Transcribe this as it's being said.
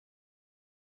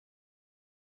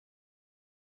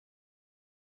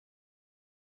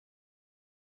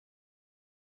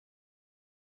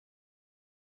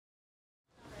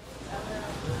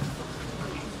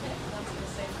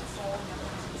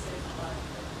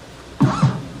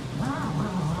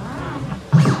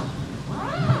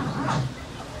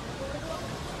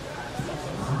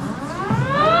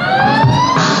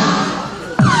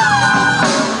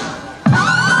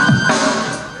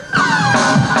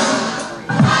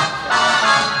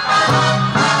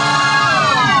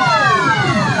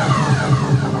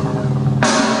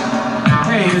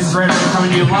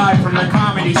you live from the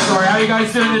Comedy Store. How you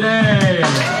guys doing today?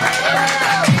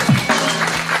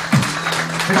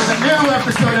 This is a new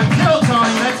episode of Kill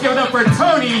Tony. Let's give it up for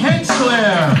Tony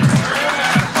Hinchcliffe.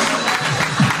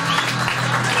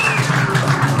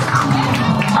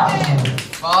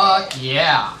 Fuck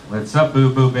yeah. What's up,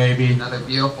 Boo Boo Baby? Another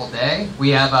beautiful day. We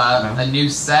have a new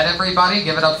set, everybody.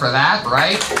 Give it up for that,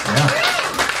 right? Yeah.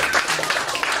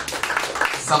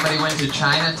 Somebody went to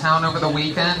Chinatown over the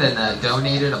weekend and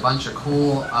donated a bunch of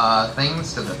cool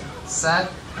things to the set.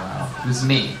 Wow. It was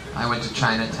me. I went to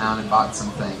Chinatown and bought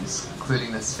some things,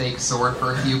 including this fake sword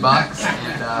for a few bucks,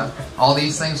 and all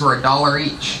these things were $1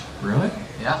 each. Really?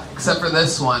 Yeah, except for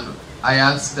this one. I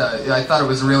asked, I thought it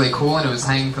was really cool, and it was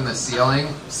hanging from the ceiling,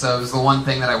 so it was the one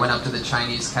thing that I went up to the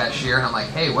Chinese cashier, and I'm like,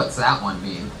 hey, what's that one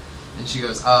mean? And she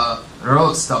goes,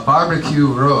 roast, a barbecue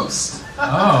roast.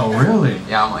 Oh, really?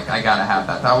 Yeah, I'm like, I gotta have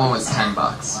that. That one was $10.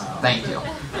 Wow. Thank you.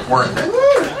 Worth it.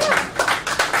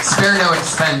 Spare no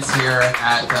expense here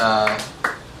at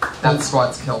Death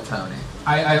Squad's Kill Tony.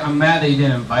 I'm mad that you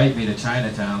didn't invite me to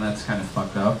Chinatown. That's kind of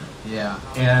fucked up. Yeah.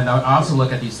 And I also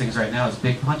look at these things right now as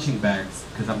big punching bags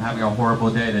because I'm having a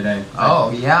horrible day today. Oh,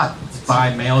 yeah. It's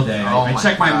by mail day. Oh I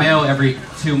check my God. mail every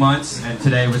 2 months, and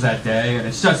today was that day, and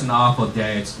it's just an awful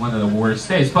day. It's one of the worst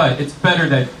days, but it's better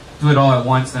to do it all at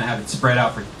once than have it spread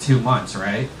out for 2 months,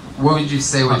 right? What would you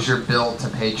say was your bill to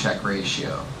paycheck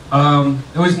ratio?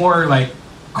 It was more like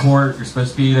court, you're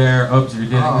supposed to be there, oops, you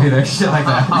didn't be there, shit like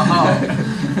that.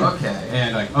 Oh, okay.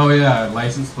 And like, oh yeah,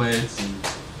 license plates, and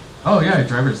oh yeah,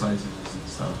 driver's licenses and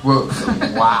stuff. Whoa,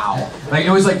 wow. Like,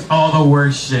 it was like all the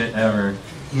worst shit ever.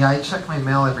 Yeah, I check my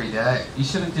mail every day. You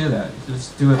shouldn't do that.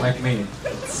 Just do it like me.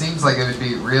 It seems like it would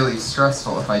be really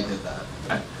stressful if I did that.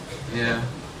 Yeah.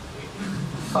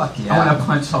 Fuck I yeah. want to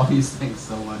punch all these things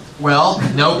so much. Well,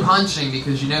 no punching,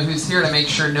 because you know who's here to make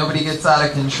sure nobody gets out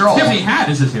of control. Tiffany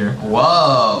Haddish is here.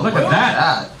 Whoa. Look at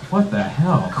that. What the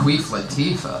hell? Queef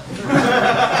Latifah.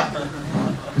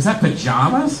 Is that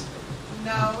pajamas?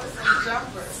 No, it's some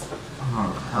jumpers.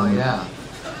 Oh, Hell yeah.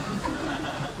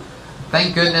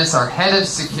 Thank goodness our head of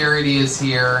security is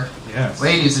here. yes.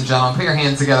 Ladies and gentlemen, put your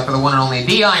hands together for the one and only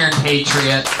The Iron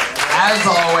Patriot. As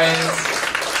always,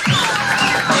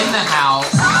 in the house.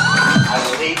 I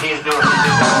believe he's doing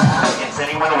his against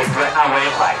anyone who would threaten our way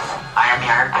of life. I am the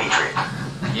Iron Patriot.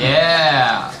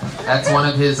 Yeah. That's one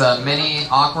of his many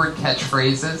awkward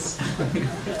catchphrases.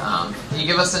 Can you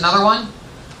give us another one?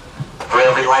 For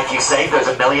every life you save, there's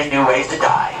a million new ways to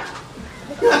die.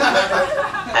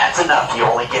 That's enough. You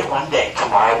only get one day.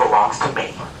 Tomorrow belongs to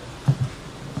me.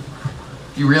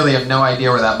 You really have no idea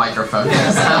where that microphone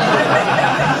is.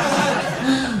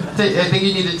 I think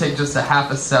you need to take just a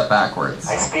half a step backwards.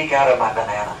 I speak out of my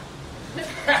banana.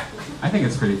 I think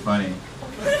it's pretty funny.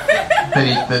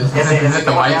 That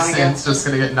the mic stand's just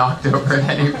going to get knocked over at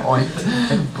any point.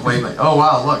 Blatantly. Oh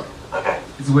wow, look. Okay.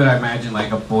 It's what I imagine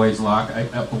like a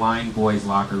blind boy's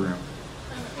locker room.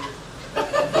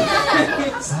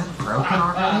 Is that broken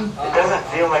already? It doesn't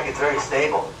feel like it's very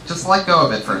stable. Just let go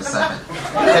of it for a second.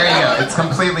 There you go. It's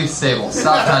completely stable.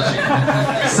 Stop touching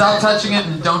it. Stop touching it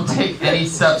and don't take any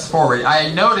steps forward. I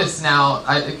noticed now,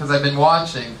 because I've been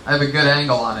watching, I have a good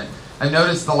angle on it. I've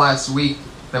noticed the last week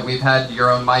that we've had your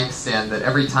own mic stand that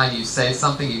every time you say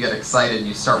something you get excited and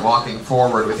you start walking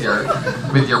forward with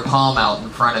your palm out in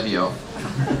front of you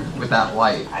with that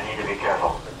light. I need to be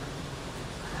careful.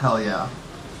 Hell yeah.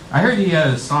 I heard he had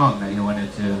a song that he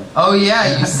wanted to. Oh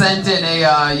yeah, you sent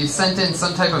in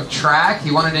some type of track.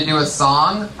 He wanted to do a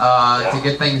song to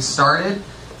get things started.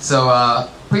 So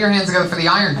put your hands together for the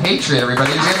Iron Patriot,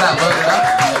 everybody. Get that loaded up.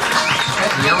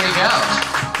 Okay, here we go.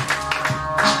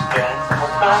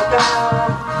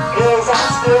 Cause I'm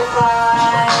still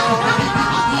fine.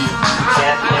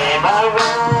 Can't play my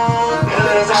role,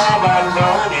 cause all my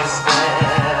money's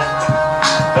spent.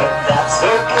 But that's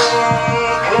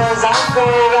okay, cause I'm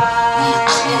alright.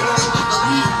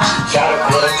 Gotta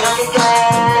put a tank of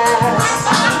gas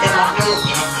in my new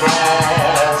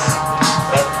E-Class.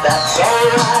 But that's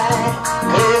alright,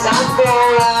 cause I'm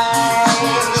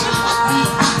alright.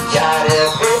 Got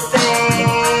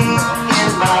everything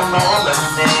in my mama's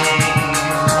name.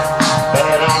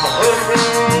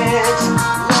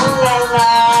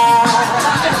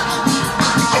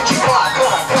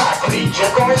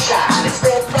 Shine. It's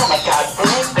that God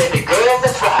friend, baby girl,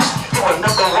 that's right. You're a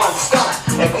 #1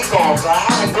 stunner, and we gon'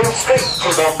 ride and go straight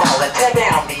to the mall and tear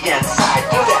down the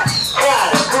inside. Do that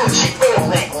Prada, Gucci,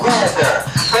 full-length leather,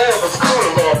 Burberry's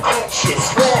cool little Gucci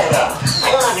sweater,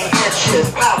 20 inches,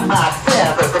 pop my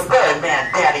feather, the Birdman,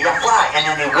 daddy, I fly in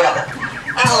any weather.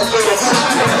 Alligator suit,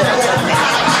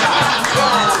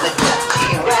 flying on the jet,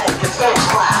 T-Rex is so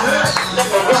fly.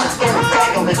 #1 skin,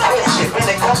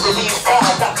 Most of these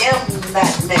cars, I am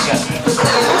that nigga.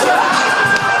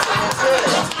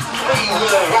 We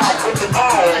will ride with the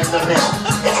tire in the middle.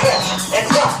 It's fresh,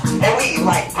 it's rough, and we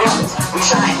like brothers. We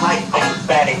shine like paint,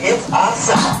 baddie, it's our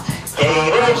summer.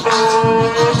 Gator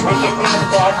boots with the green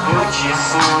that Gucci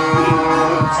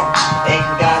suit.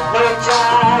 Ain't got no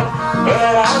job,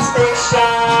 but I'll stay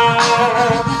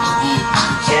sharp.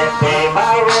 Can't pay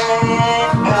my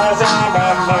rent, cause I'm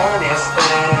a money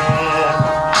spent.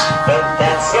 But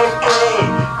that's okay,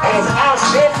 cause I'll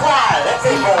still fly. That's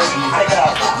it, brother, you can take it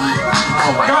off now.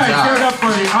 Oh my Guys, God. give it up for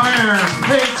the Iron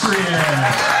Patriot.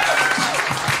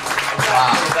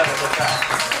 Wow.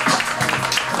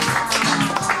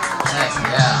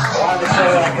 Yeah. I wanted to show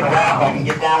that I can rap, I can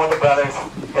get down with the brothers.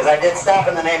 Because I did Stop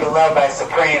in the Name of Love by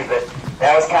Supreme, but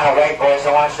that was kind of white boy,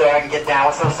 so I want to show I can get down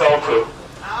with some soul too.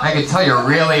 I can tell you're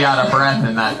really out of breath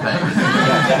in that thing.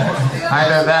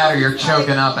 Either that or you're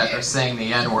choking up after saying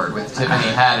the N-word with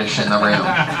Tiffany Haddish in the room.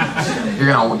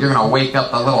 You're gonna wake up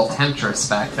the little temptress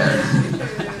back there.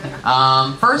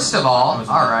 First of all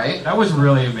right. That was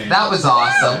really amazing. That was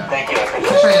awesome. Thank you.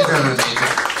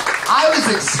 I was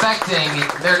expecting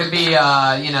there to be,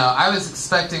 I was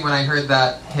expecting when I heard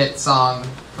that hit song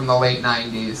from the late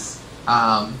 90s,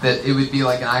 that it would be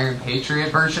like an Iron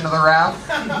Patriot version of the rap.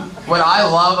 What I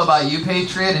love about you,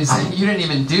 Patriot, is that you didn't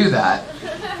even do that.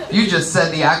 You just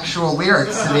said the actual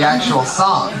lyrics to the actual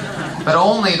song. But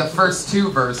only the first two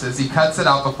verses. He cuts it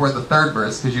out before the third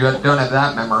verse because you don't have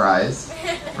that memorized.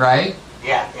 Right?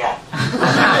 Yeah.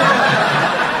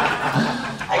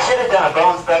 I should have done a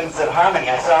Bones Thugs and Harmony.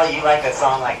 I saw you like a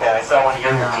song like that. I saw one of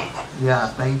your routines. Yeah,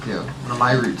 thank you. One of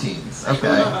my routines.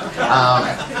 Okay.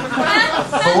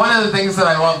 But one of the things that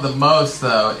I love the most,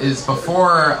 though, is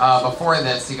before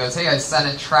this, he goes, hey, I sent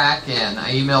a track in.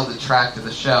 I emailed the track to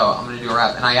the show. I'm going to do a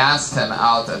rap. And I asked him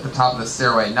out at the top of the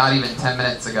stairway, not even 10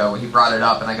 minutes ago, when he brought it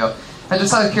up. And I go, I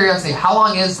just out of curiosity, how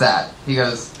long is that? He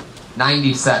goes,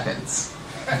 90 seconds.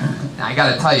 Now, I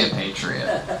got to tell you,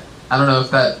 Patriot, I don't know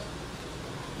if that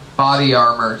body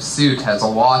armor suit has a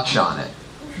watch on it,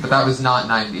 but that was not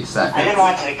 90 seconds. I didn't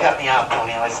want you to cut me off,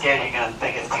 Tony. I was scared you're going to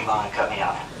think it's too long and cut me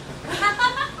off.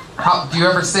 Do you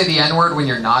ever say the N-word when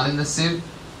you're not in the suit?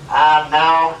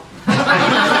 No. I'm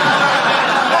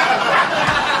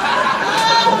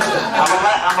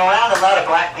around a lot of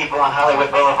black people on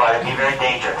Hollywood Boulevard. It'd be very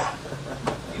dangerous.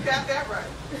 You got that right.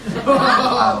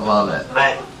 I love it.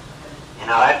 But,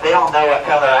 they don't know what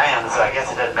color I am, so I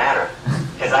guess it doesn't matter.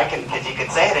 Because you could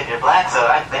say that you're black, so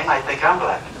they might think I'm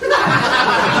black.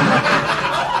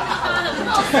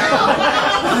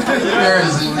 There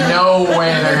is no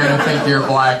way they're going to think you're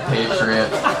black, Patriot.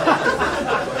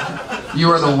 You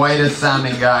are the whitest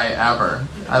sounding guy ever.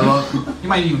 I love... You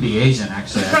might even be Asian,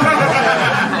 actually.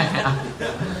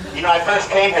 I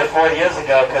first came here 4 years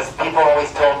ago because people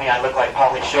always told me I look like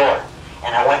Pauly Shore.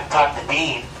 And I went and talked to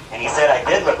Dean, and he said I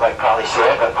did look like Pauly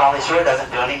Shore, but Pauly Shore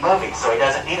doesn't do any movies, so he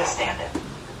doesn't need a stand-in.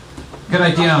 Good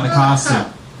idea on the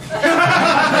costume.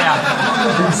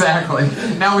 Yeah, exactly.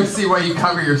 Now we see why you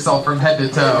cover yourself from head to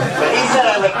toe. But he said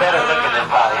I look better looking than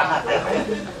Pauly. I'm not that bad.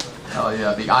 Hell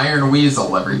yeah, the Iron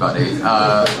Weasel, everybody.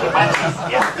 Yeah.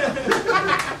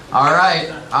 All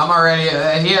right, I'm already.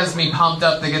 He has me pumped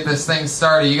up to get this thing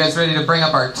started. You guys ready to bring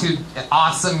up our two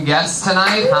awesome guests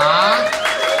tonight, huh?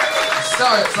 So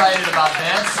excited about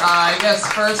this. I guess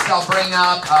first I'll bring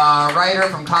up a writer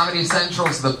from Comedy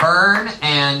Central's The Burn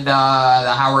and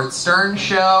The Howard Stern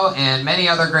Show and many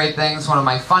other great things. One of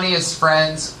my funniest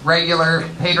friends, paid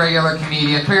regular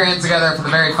comedian. Put your hands together for the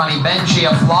very funny Benji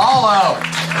Aflalo.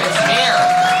 It's here.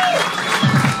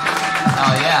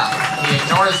 Oh yeah. He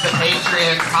ignores the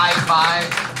Patriots high five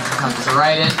and comes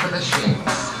right in for the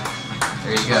shakes.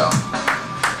 There you go.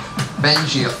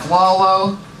 Benji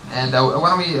Aflalo. And why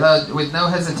don't we, with no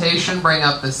hesitation, bring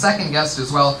up the second guest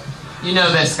as well. You know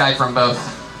this guy from both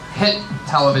hit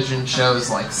television shows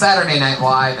like Saturday Night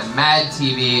Live and Mad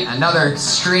TV. Another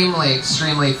extremely,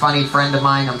 extremely funny friend of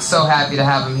mine. I'm so happy to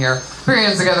have him here. Put your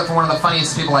hands together for one of the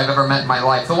funniest people I've ever met in my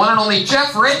life. The one and only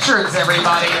Jeff Richards,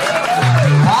 everybody.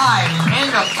 Live in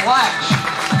the flesh.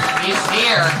 He's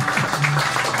here.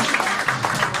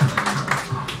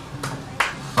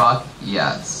 Fuck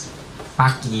yes.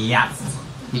 Fuck yes.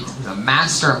 He's a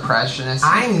master impressionist.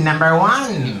 I'm number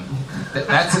one.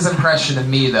 That's his impression of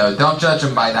me, though. Don't judge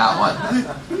him by that one.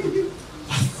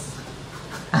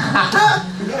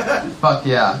 Fuck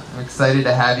yeah. I'm excited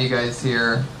to have you guys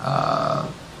here.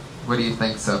 What do you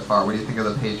think so far? What do you think of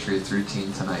the Patriots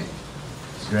routine tonight?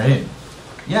 It's great.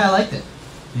 Yeah, I liked it.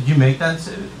 Did you make that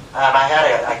suit?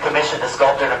 I commissioned a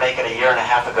sculptor to make it a year and a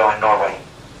half ago in Norway.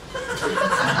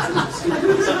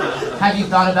 Have you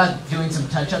thought about doing some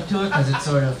touch-up to it? Because it's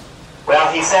sort of...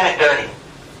 Well, he sent it dirty.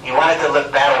 He wanted to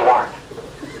look battle-worn.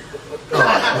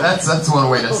 That's one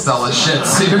way to sell a shit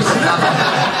suit.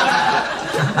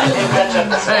 I did touch up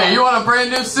the Hey, you want a brand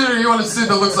new suit or you want a suit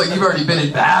that looks like you've already been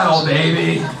in battle,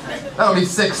 baby? That'll be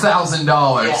 $6,000.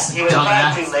 Yeah, he was Dumbass.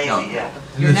 trying too lazy, No. yeah.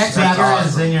 Your next speaker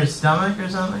Is in your stomach or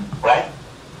something? What?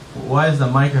 Why is the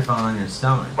microphone on your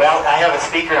stomach? Well, I have a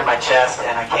speaker in my chest,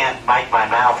 and I can't mic my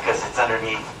mouth because it's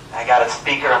underneath. I got a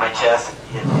speaker on my chest.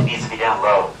 It needs to be down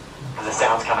low because the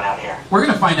sound's coming out here. We're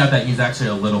gonna find out that he's actually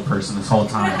a little person this whole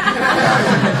time.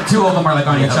 Two of them are like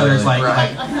on each other's like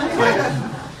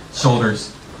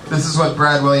shoulders. This is what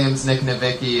Brad Williams, Nick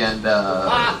Novicki, and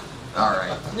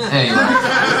alright. Anyway.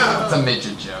 It's a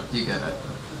midget joke, you get it.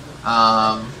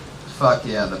 Fuck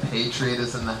yeah, the Patriot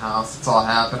is in the house. It's all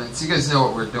happening. So you guys know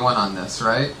what we're doing on this,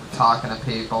 right? We're talking to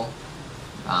people.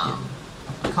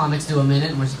 Comics do a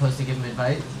minute, and we're supposed to give them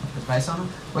advice on them?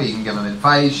 Well, you can give them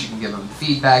advice, you can give them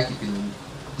feedback, you can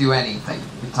do anything.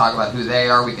 You can talk about who they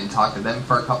are, we can talk to them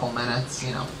for a couple minutes,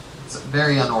 you know. It's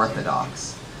very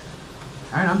unorthodox.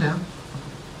 Alright, I'm down.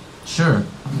 Sure.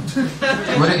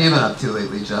 What have you been up to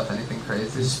lately, Jeff? Anything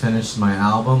crazy? Just finished my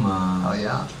album, Oh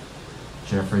yeah.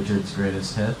 Jeff Richards'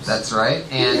 Greatest Hits. That's right.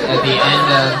 And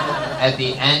at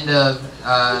the end of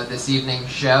this evening's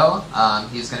show,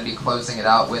 he's going to be closing it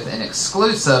out with an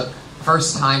exclusive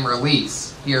first-time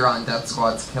release here on Death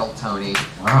Squad's Kill Tony.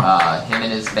 Wow. Him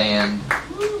and his band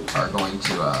are going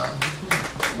to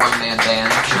one-man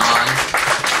band, John.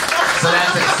 So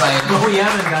that's exciting. But we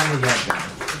haven't done it yet, guys.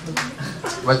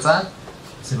 What's that? I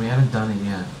said we haven't done it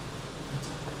yet.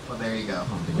 Well, there you go. I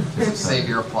don't think it's exciting. Save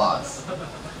your applause.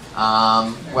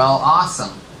 Well,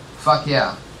 awesome. Fuck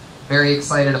yeah. Very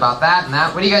excited about that and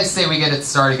that. What do you guys say we get it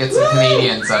started, get some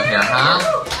comedians up here, huh?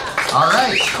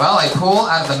 Alright, well, I pull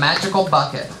out of the magical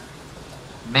bucket.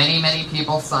 Many, many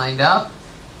people signed up.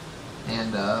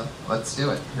 And let's do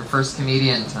it. Your first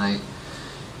comedian tonight.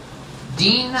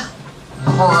 Dean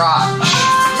Korach.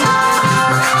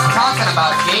 Talking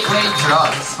about gateway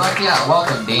drugs. Fuck yeah,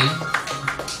 welcome, Dean.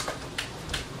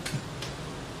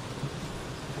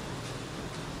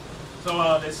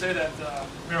 So they say that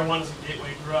marijuana is a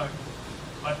gateway drug,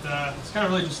 but it's kind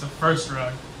of really just the first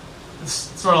drug. It's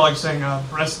sort of like saying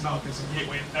breast milk is a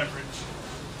gateway beverage.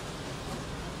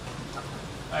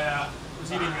 I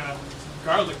was eating some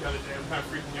garlic the other day. I'm kind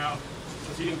of freaking out. I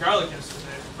was eating garlic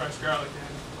yesterday, fresh garlic,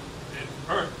 and it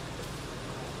burned.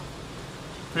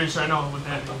 Pretty sure I know what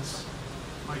that means.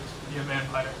 Might be a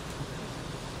vampire.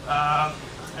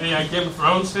 Any Game of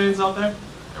Thrones fans out there?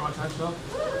 You watch that show?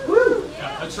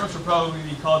 Yeah, that show should probably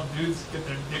be called Dudes Get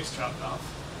Their Dicks Chopped Off.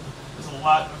 There's a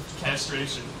lot of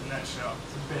castration in that show.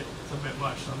 It's a bit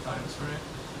much sometimes for me.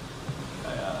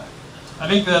 I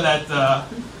think that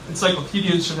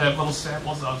encyclopedias should have little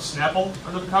samples of Snapple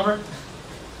under the cover.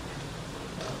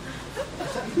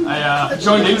 I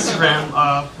joined Instagram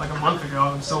like a month ago.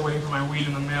 I'm still waiting for my weed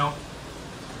in the mail.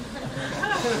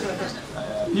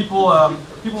 People are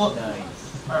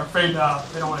afraid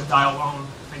they don't want to die alone.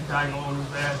 I think dying alone is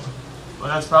bad. But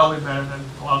that's probably better than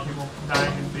a lot of people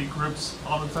dying in big groups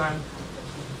all the time.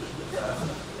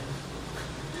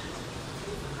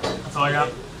 That's all I got.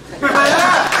 There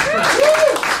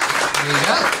you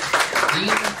go.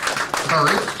 Dean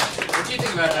Korach. What do you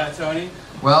think about that, Tony?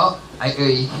 Well,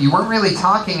 you weren't really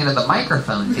talking into the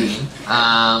microphone, Dean.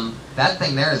 That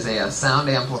thing there is a sound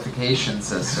amplification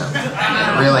system.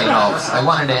 It really helps. I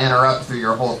wanted to interrupt through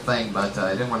your whole thing, but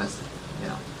I didn't want to, you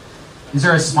know. Is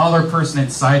there a smaller person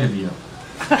inside of you?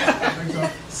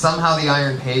 Somehow the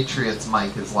Iron Patriot's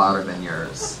mic is louder than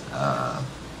yours. I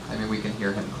mean, we can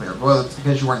hear him clear. Well, it's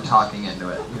because you weren't talking into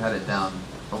it. You had it down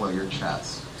below your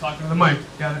chest. Talking to the mic.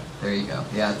 Got it. There you go.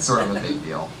 Yeah, it's sort of a big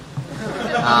deal.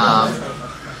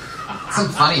 Some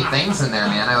funny things in there,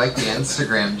 man. I like the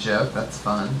Instagram joke. That's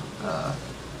fun.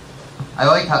 I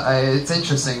like how it's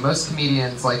interesting. Most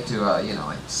comedians like to,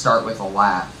 like start with a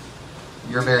laugh.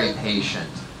 You're very patient.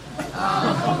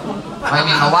 I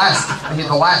mean,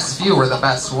 the last few were the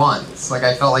best ones. Like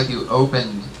I felt like you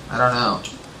opened. I don't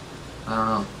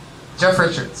know. Jeff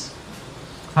Richards.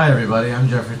 Hi everybody, I'm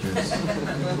Jeff Richards.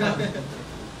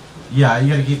 Yeah, you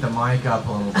gotta keep the mic up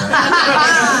a little bit.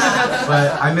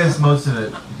 But I missed most of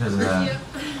it because of that.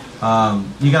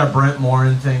 You got a Brent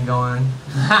Morin thing going,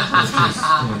 which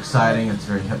is exciting. It's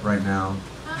very hip right now.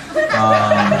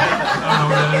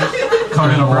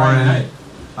 Conan O'Brien.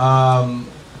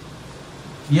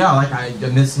 Yeah, like I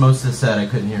missed most of the set. I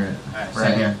couldn't hear it.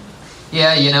 Right here.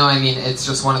 Yeah, you know, I mean, it's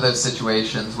just one of those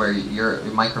situations where your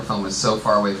microphone was so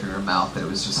far away from your mouth that it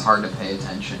was just hard to pay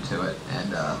attention to it.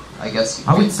 And I guess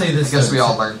I would say this. I guess though, we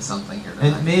all learned something here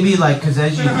tonight. And maybe like because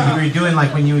as you were doing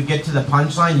like when you would get to the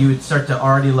punchline, you would start to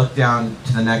already look down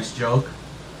to the next joke.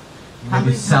 You How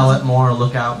maybe many sell times- it more,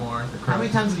 look out more. The How crowd.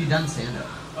 many times have you done stand-up?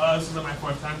 This is my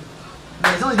 4th time.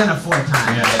 He's only done it 4 times.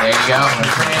 Yeah, there you go. Put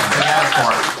your hands together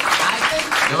for it. I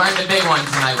think You learned a big one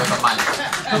tonight with the mic.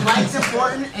 the mic's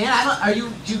important, and I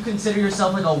don't. Do you consider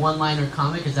yourself like a one-liner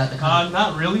comic? Is that the kind of?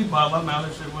 Not really, but a lot of my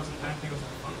other shit wasn't. I think it was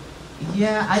fun.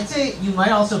 Yeah, I'd say you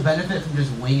might also benefit from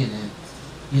just winging it.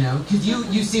 You know, because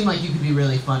you seem like you could be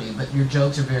really funny, but your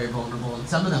jokes are very vulnerable, and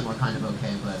some of them were kind of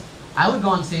okay. But I would go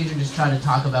on stage and just try to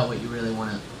talk about what you really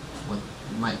want to, what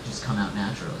might just come out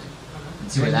naturally,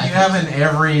 and see where You that. have goes. an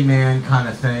everyman kind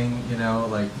of thing, you know,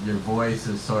 like your voice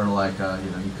is sort of like a,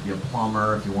 you know, you could be a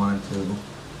plumber if you wanted to.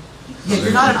 Yeah,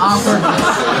 you're not an awkward.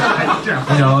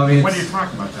 You know, I mean, What are you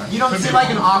talking about, John? You don't seem like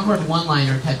an awkward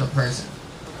one-liner type of person.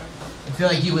 I feel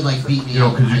like you would like beat me You know,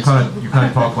 up in because high school. you kind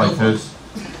of talk like this,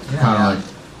 kind of like,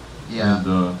 Yeah.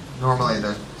 and Normally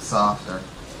they're softer.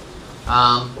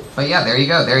 But yeah, there you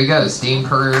go. There he goes. Dean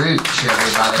Perucci,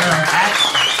 everybody.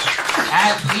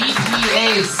 At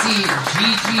BPACGGG,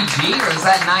 or is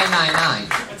that 999?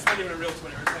 That's not even a real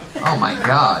Twitter account. Oh my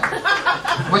god.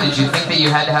 What, did you think that you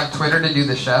had to have Twitter to do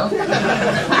the show?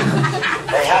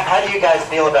 Hey, how do you guys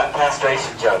feel about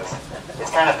castration jokes?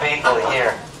 It's kind of painful to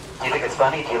hear. Do you think it's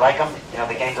funny? Do you like them? You know,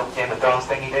 the Game of Thrones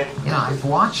thing he did? You know, I've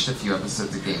watched a few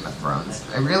episodes of Game of Thrones.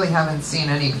 I really haven't seen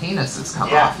any penises come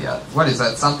Yeah. off yet. What, is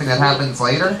that something that happens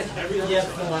later? Yes,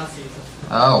 the last season.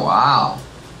 Oh, wow.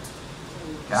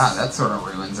 God, that sort of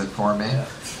ruins it for me.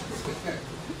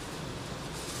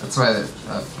 That's why,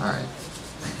 alright.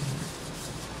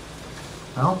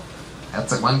 Well,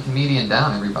 that's it, one comedian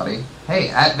down, everybody. Hey,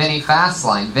 at Vinny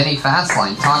Fastline,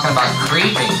 talking about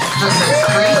creepy. Just says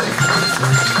creepy.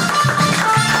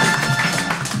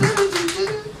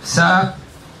 Sup?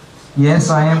 Yes,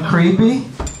 I am creepy.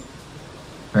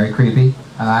 Very creepy.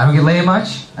 I don't get laid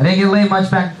much. I didn't get laid much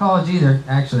back in college either,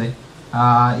 actually.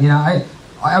 You know,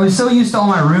 I was so used to all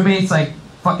my roommates, like,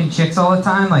 fucking chicks all the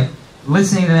time, like,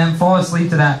 listening to them fall asleep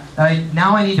to that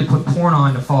now I need to put porn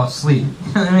on to fall asleep.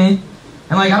 You know what I mean?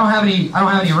 And, like, I don't have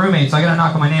any roommates, so I gotta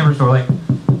knock on my neighbor's door, like,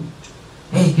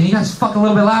 hey, can you guys fuck a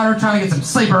little bit louder? I'm trying to get some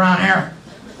sleep around here.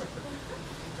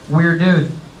 Weird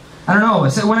dude. I don't know.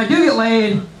 So when I do get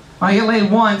laid, when I get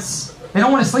laid once, they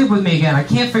don't want to sleep with me again. I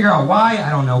can't figure out why. I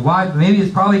don't know why. But maybe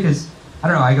it's probably because, I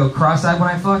don't know, I go cross-eyed when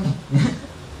I fuck.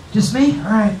 Just me?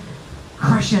 All right.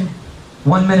 Crushing.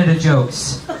 1 minute of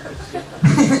jokes. I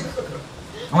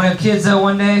want to have kids, though,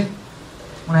 one day.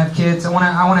 I want to have kids. I want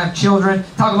to have children.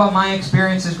 Talk about my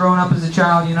experiences growing up as a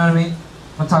child, you know what I mean?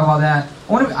 I want to talk about that.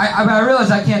 I realize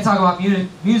I can't talk about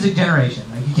music generation.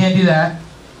 Like, you can't do that.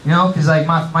 You know, because like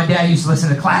my dad used to listen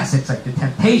to classics like The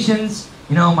Temptations,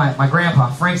 you know, my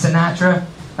grandpa, Frank Sinatra.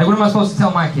 Like, what am I supposed to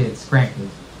tell my kids, grandkids?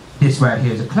 This right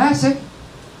here is a classic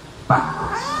by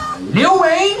Lil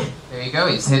Wayne. There you go,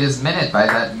 he's hit his minute by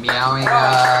that meowing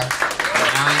cat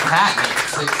in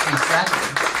 60 seconds.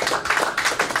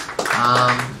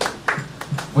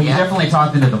 Well, you definitely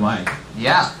talked into the mic.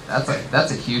 Yeah, that's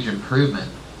a huge improvement.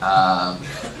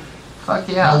 Fuck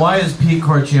yeah. Now, why is Pete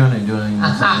Corcione doing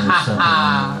this under separate name,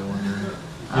 I wonder?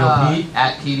 You know, Pete?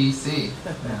 At PDC.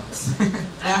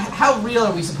 Now, how real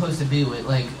are we supposed to be with,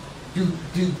 like, do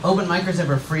open micers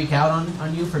ever freak out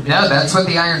on you for being No, that's what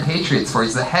the Iron Patriot's for.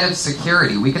 He's the head of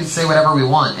security. We can say whatever we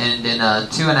want, and in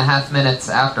 2.5 minutes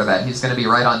after that, he's going to be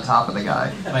right on top of the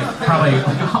guy. Like, probably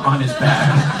on his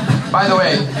back. By the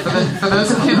way, for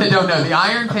those of you that don't know, the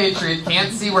Iron Patriot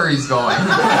can't see where he's going.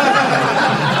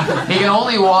 He can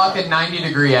only walk at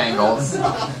 90-degree angles.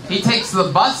 He takes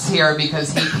the bus here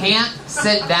because he can't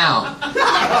sit down.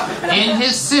 In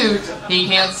his suit, he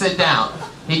can't sit down.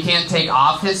 He can't take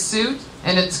off his suit,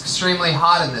 and it's extremely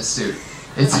hot in this suit.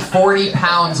 It's 40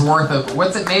 pounds worth of...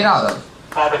 What's it made out of?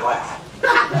 Fiberglass.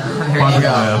 There you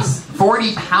go.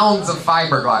 40 pounds of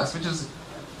fiberglass, which is...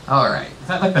 Alright. Is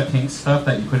that like the pink stuff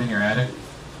that you put in your attic?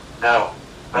 No.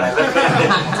 But I live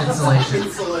in insulation.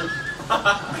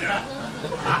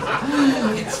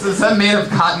 Is that made of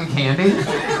cotton candy?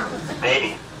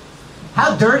 Maybe.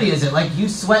 How dirty is it? Like, you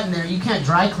sweat in there, you can't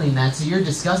dry clean that, so you're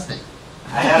disgusting.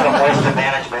 I have a moisture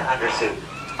management undersuit.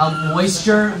 A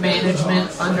moisture management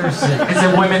undersuit. Is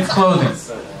it women's clothing?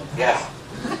 Yes.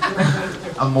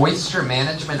 A moisture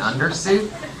management undersuit?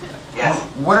 Yes.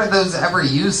 What are those ever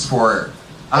used for?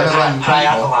 Other than people?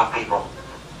 Triathlon people.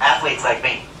 Athletes like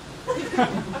me.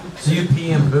 So you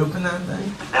pee and poop in that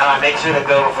thing? Now I make sure to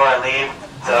go before I leave.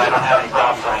 so I don't have any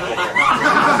problems when I get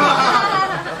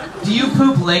here. Do you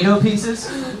poop Lego pieces?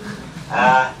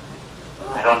 I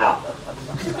don't know.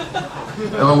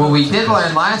 What we did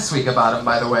learn last week about him,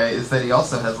 by the way, is that he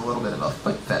also has a little bit of a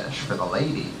foot fetish for the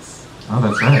ladies. Oh,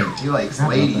 that's right. He likes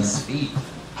ladies' feet.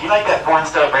 Do you like that porn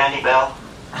star Brandy Bell?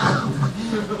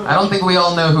 I don't think we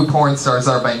all know who porn stars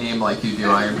are by name like you do,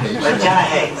 Iron Or Patriot. Jenna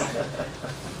Hayes?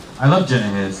 I love Jenna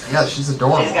Hayes. Yeah, she's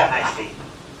adorable. She's got nice feet.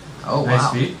 Oh, Nice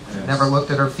wow. feet? Yes. Never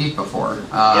looked at her feet before.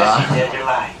 Yes, you did. You're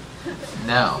lying.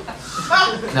 No.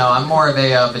 No, I'm more of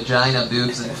a vagina,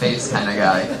 boobs, and face kind of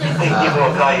guy. You think people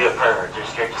will call you a pervert? You're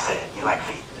scared to say it. You like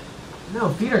feet. No,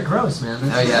 feet are gross, man.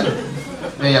 Oh, yeah.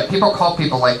 Yeah, people call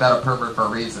people like that a pervert for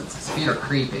reasons. His feet are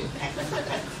creepy.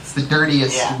 It's the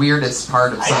dirtiest, Yeah. weirdest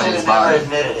part of I should somebody's have never body.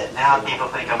 admitted it. Now people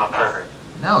think I'm a pervert.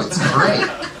 No, it's great.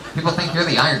 People think you're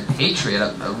the Iron Patriot,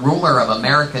 a ruler of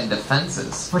American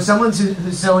defenses. For someone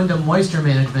who's so into moisture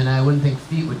management, I wouldn't think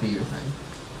feet would be your thing.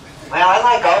 Well, I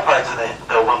like all parts of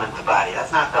the woman's body.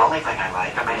 That's not the only thing I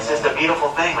like. I mean, it's just a beautiful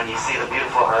thing when you see the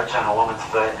beautiful arch on a woman's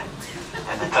foot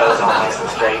and the toes all nice and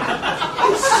straight.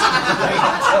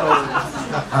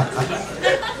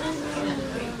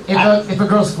 If a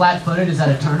girl's flat-footed, is that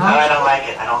a turn No, on? I don't like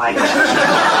it. I don't like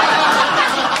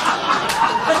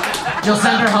it. You'll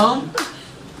send her home?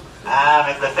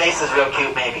 If the face is real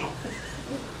cute, maybe.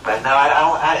 But no,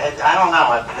 I don't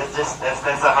know. It's just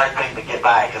that's a hard thing to get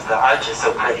by because the arch is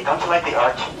so pretty. Don't you like the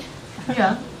arch?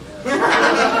 Yeah.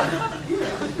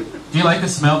 Do you like the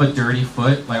smell of a dirty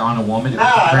foot, like on a woman? No,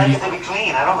 I like it to be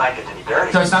clean. I don't like it to be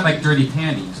dirty. So it's not like dirty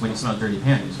panties when you smell dirty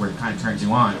panties, where it kind of turns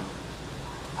you on.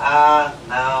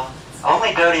 No.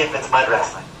 Only dirty if it's mud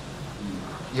wrestling.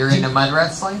 You're into mud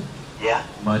wrestling? Yeah.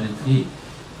 Mud and feet.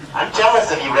 I'm jealous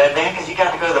of you, Red Band, because you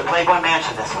got to go to the Playboy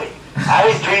Mansion this week. I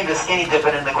always dreamed of skinny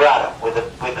dipping in the grotto with the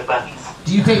bunnies.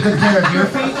 Do you take good care of your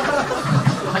feet?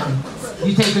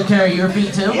 You take good care of your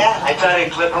feet too? Yeah, I try to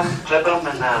clip them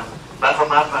and buff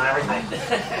them up and everything.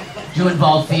 Do you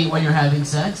involve feet when you're having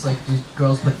sex? Like, do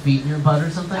girls put feet in your butt or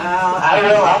something? I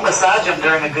will. I'll massage them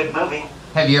during a good movie.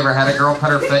 Have you ever had a girl put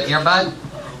her foot in your butt?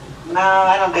 No,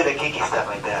 I don't do the kinky stuff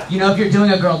like that. You know, if you're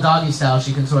doing a girl doggy style,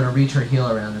 she can sort of reach her heel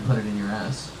around and put it in your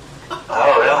ass.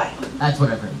 Oh, really? That's what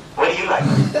I've heard. What do you like?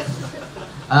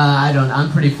 I don't. I'm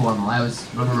pretty formal. I'm a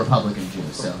Republican Jew,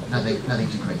 so nothing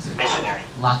too crazy. Missionary.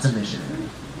 Lots of missionary.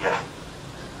 Yeah.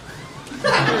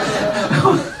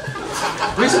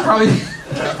 We should probably.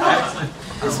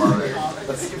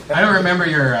 I don't remember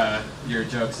your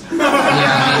jokes now.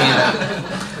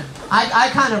 Yeah, I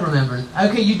kind of remember.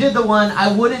 Okay, you did the one.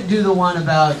 I wouldn't do the one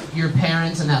about your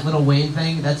parents and that Little Wayne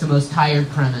thing. That's the most tired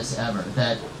premise ever.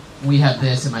 That we have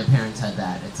this and my parents had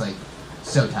that. It's like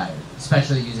so tired,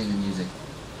 especially using the music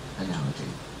analogy.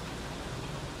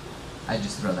 I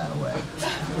just throw that away.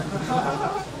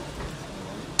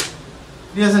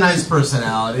 He has a nice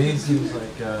personality. He seems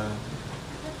like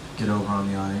get over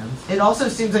on the audience. It also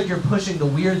seems like you're pushing the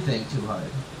weird thing too hard.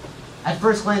 At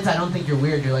first glance, I don't think you're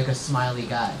weird. You're like a smiley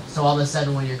guy. So all of a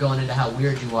sudden, when you're going into how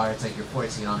weird you are, it's like you're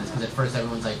forcing it on us. Because at first,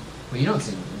 everyone's like, "Well, you don't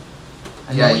seem weird." And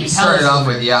then Yeah, when you tell started us off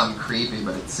you're with, yeah, I'm creepy,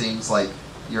 but it seems like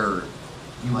you're...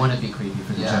 You want to be creepy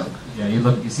for the Yeah. joke. Yeah,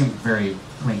 you seem very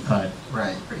clean cut.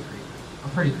 Right. Pretty creepy. I'm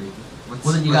pretty creepy. What's,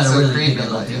 Well, then you what's gotta so really creepy dig a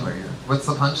little about you? deeper here. What's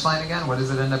the punchline again? What does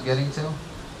it end up getting to?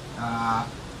 Now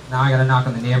I gotta knock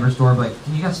on the neighbor's door, but like,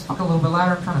 can you guys fuck a little bit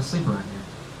louder? I'm trying to sleep around here.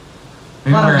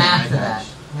 Maybe A lot of we're at math my to that. patch.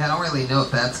 Yeah, I don't really know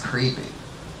if that's creepy.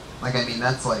 Like, I mean,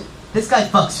 that's like... This guy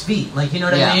fucks feet. Like, you know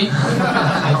what Yeah. I mean?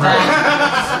 Like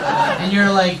that. And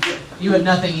you're like, you have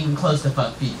nothing even close to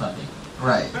feet fucking.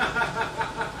 Right.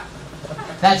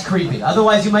 That's creepy.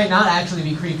 Otherwise, you might not actually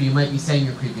be creepy. You might be saying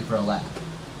you're creepy for a laugh.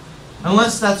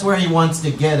 Unless that's where he wants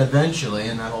to get eventually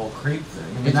in that whole creep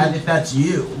thing. I mean, if that's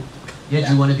you. Yeah,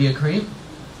 do you want to be a creep?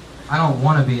 I don't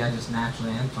want to be. I just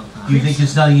naturally am sometimes. Do you think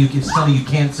it's something you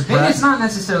can't Maybe suppress? it's not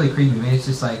necessarily creepy. Maybe it's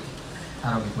just like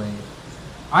I don't get laid.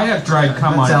 I have dried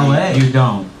cum That's on LA. you. You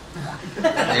don't.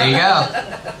 There you go.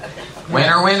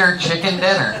 Winner, winner, chicken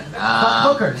dinner.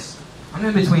 Hookers. I'm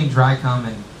in between dry cum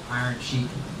and Iron Sheik.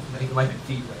 Like wiping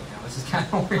feet right now. This is kind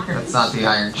of weird. That's not the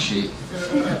Iron Sheik.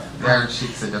 The Iron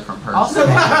Sheik's a different person. Also,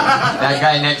 That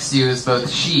guy next to you is both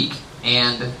chic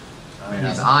and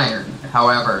he's iron.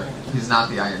 However, he's not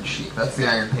the Iron Sheik. That's the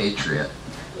Iron Patriot.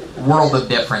 World of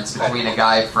difference between a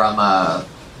guy from Iran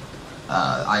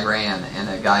and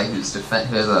a guy who has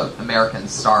an American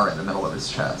star in the middle of his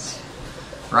chest.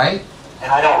 Right?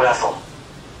 And I don't wrestle.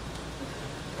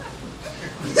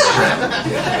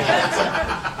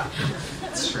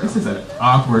 It's true. This is an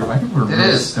awkward. I think we're It really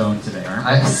is. stoned today, aren't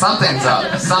we? Something's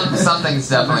up. Something's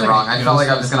definitely wrong. I felt like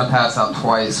I was going to pass out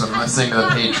twice when listening to the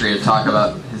Patriot talk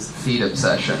about his feet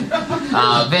obsession.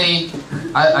 Vinny,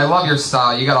 I love your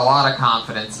style. You got a lot of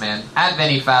confidence, man. At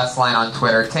Vinny Fastline on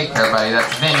Twitter. Take care, buddy.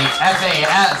 That's Vinny,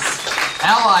 F-A-S-L-I-N-E.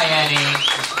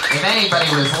 If anybody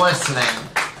was listening,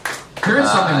 There is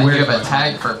something weird. you have a going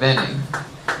tag on. for Vinny.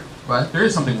 What? There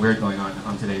is something weird going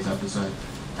on today's episode.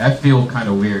 I feel kind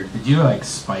of weird. Did you like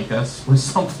spike us with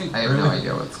something? I have no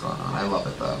idea what's going on. I love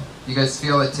it though. You guys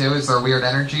feel it too? Is there weird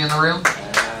energy in the room?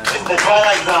 It's the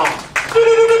Twilight Zone.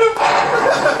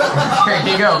 There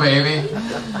you go, baby.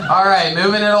 All right,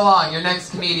 moving it along. Your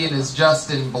next comedian is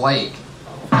Justin Blake.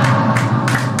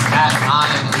 At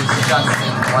mine is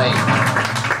Justin Blake.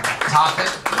 Topic,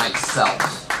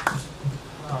 myself.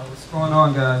 What's going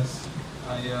on, guys?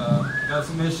 I got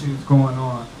some issues going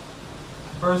on.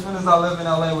 First one is I live in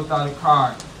LA without a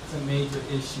car. It's a major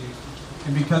issue.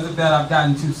 And because of that, I've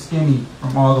gotten too skinny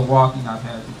from all the walking I've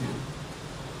had to do.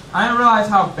 I didn't realize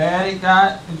how bad it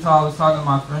got until I was talking to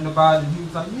my friend about it, and he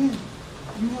was like, yeah,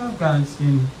 you have gotten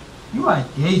skinny. You like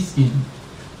gay skinny.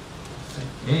 I said,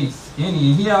 gay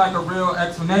skinny? And he had like a real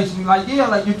explanation. He's like, yeah,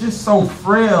 like you're just so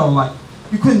frail. Like,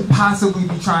 you couldn't possibly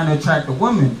be trying to attract a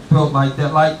woman built like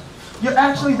that. Like, you're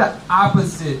actually the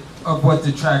opposite of what's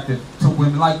attractive to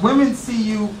women. Like, women see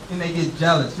you and they get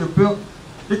jealous. You're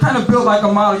kind of built like a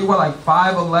model. You were like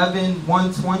 5'11",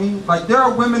 120. Like, there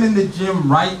are women in the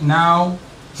gym right now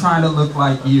trying to look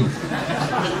like you. There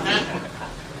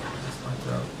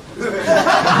you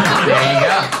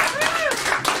go.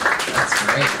 That's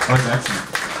great. That was excellent.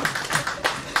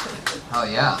 Hell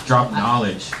yeah. Drop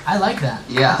knowledge. I like that.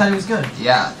 Yeah. I thought it was good.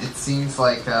 Yeah, it seems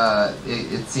like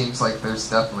it seems like there's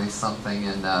definitely something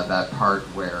in that part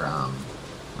where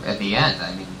at the end,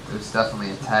 I mean, there's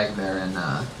definitely a tag there, and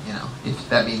you know, if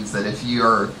that means that if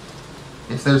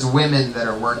there's women that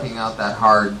are working out that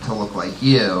hard to look like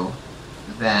you,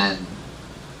 then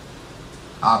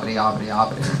obity.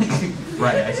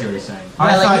 Right, I see what you're saying.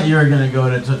 I like thought it. you were gonna go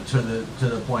to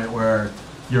the point where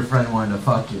your friend wanted to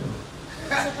fuck you.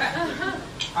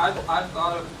 I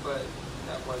thought of it, but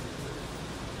that wasn't it.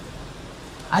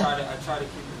 I try to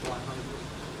keep it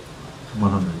 100.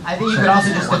 100. I think you could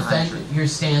also just defend your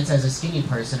stance as a skinny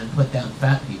person and put down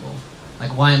fat people.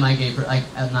 Like, why am I gay? Like,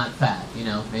 I'm not fat, you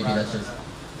know? Maybe that's just...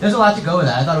 There's a lot to go with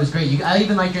that. I thought it was great. I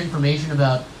even liked your information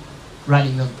about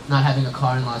not having a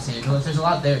car in Los Angeles. There's a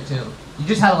lot there, too. You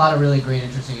just had a lot of really great,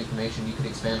 interesting information. You could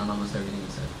expand on almost everything you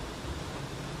said.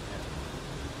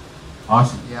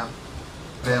 Awesome. Yeah.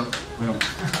 Boom. Boom.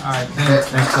 Alright,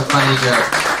 That's a funny joke.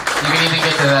 You can even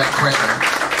get to that quicker.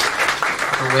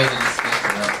 The way that you speak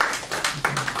to that.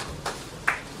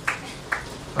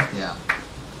 But yeah.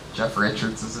 Jeff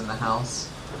Richards is in the house.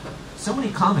 So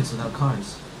many comics without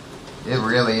cars. It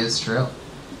really is true.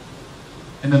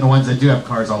 And then the ones that do have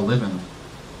cars all live in them.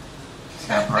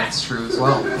 That part's true as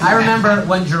well. I remember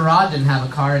when Gerard didn't have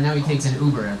a car, and now he takes an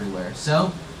Uber everywhere.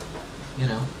 So, you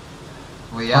know.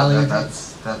 Well, yeah,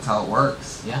 that's how it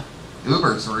works. Yeah.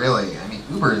 Uber's really, I mean,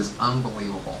 Uber is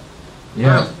unbelievable.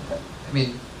 Yeah. I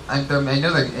mean, I know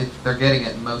they're getting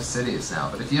it in most cities now,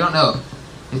 but if you don't know,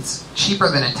 it's cheaper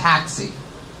than a taxi,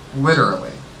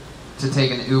 literally, to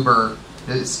take an Uber,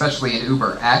 especially an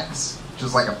Uber X, which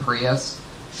is like a Prius.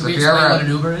 Should we explain what an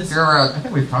Uber is? If you're I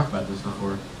think we've talked about this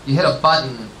before. you hit a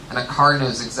button and a car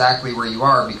knows exactly where you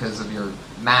are because of your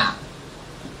map,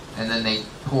 and then they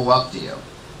pull up to you,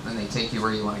 and they take you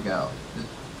where you want to go.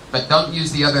 But don't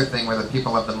use the other thing where the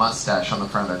people have the mustache on the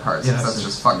front of their cars. Yeah, That's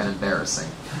just fucking embarrassing.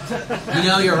 You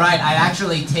know, you're right. I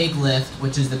actually take Lyft,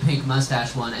 which is the pink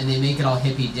mustache one, and they make it all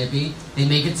hippy-dippy. They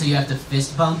make it so you have to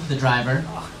fist bump the driver,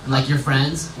 like your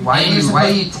friends. Why do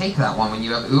you take that one when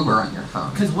you have Uber on your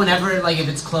phone? Because whenever, like, if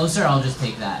it's closer, I'll just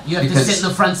take that. You have to sit in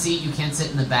the front seat. You can't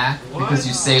sit in the back. Because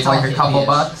you save like a couple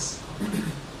bucks?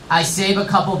 I save a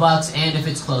couple bucks, and if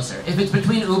it's closer. If it's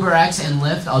between Uber X and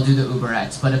Lyft, I'll do the Uber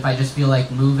X. But if I just feel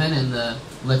like moving and the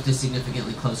Lyft is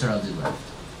significantly closer, I'll do Lyft.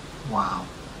 Wow.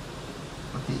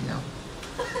 Look at you.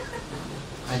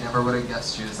 I never would have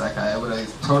guessed you as that guy. I would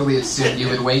have totally assumed you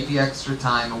would wait the extra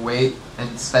time and wait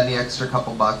and spend the extra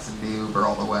couple bucks and be Uber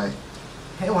all the way.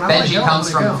 Hey, when Benji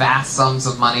comes from vast sums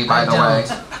of money, by the way.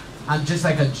 I'm just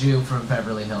like a Jew from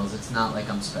Beverly Hills. It's not like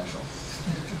I'm special.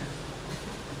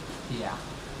 Yeah.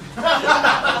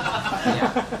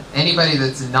 Yeah. Anybody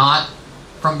that's not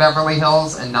from Beverly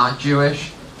Hills and not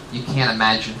Jewish, you can't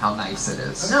imagine how nice it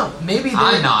is. No, maybe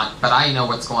I'm not, but I know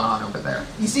what's going on over there.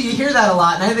 You see, you hear that a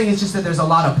lot, and I think it's just that there's a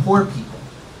lot of poor people.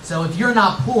 So if you're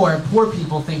not poor, poor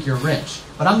people think you're rich.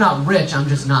 But I'm not rich, I'm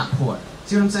just not poor.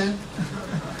 See what I'm saying?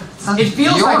 It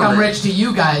feels You're like I'm rich to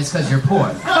you guys because you're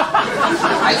poor.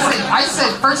 I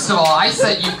said, first of all, I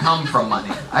said you come from money.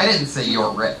 I didn't say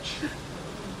you're rich.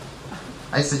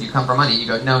 I said you come from money. You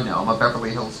go, no, I'm a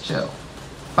Beverly Hills Joe.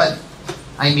 But,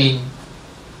 I mean,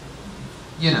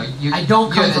 you know, I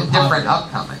don't come you had from a different poverty.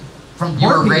 upcoming. From You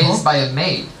poor were people. raised by a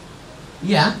maid.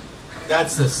 Yeah.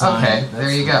 That's the sign. Okay, there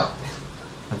you go.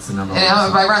 That's the number And one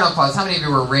sign. by round of applause, how many of you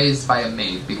were raised by a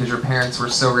maid because your parents were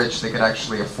so rich they could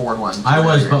actually afford one? I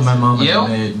was, but my mom was You? a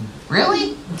maid.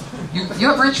 Really? You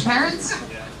have rich parents?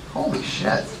 Holy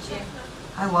shit.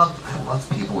 I love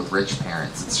people with rich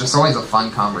parents. It's just always a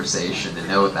fun conversation to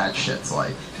know what that shit's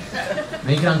like.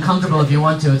 Make it uncomfortable if you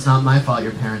want to. It's not my fault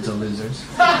your parents are losers.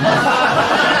 That's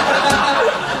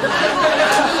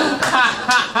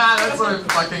what I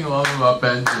fucking love about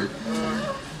Benji.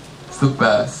 It's the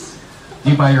best. Do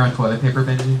you buy your own toilet paper,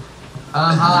 Benji?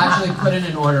 I'll actually put in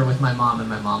an order with my mom, and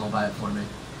my mom will buy it for me.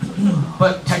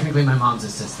 But technically, my mom's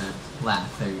assistant.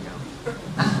 Laugh. There you go.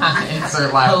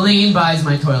 Insert laugh. Helene buys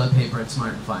my toilet paper at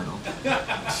Smart and Final,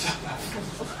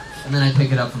 and then I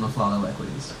pick it up from the Flawless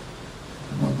Equities.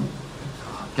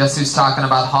 Guess who's talking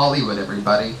about Hollywood,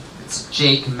 everybody? It's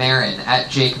Jake Marin, at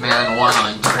Jake Marin1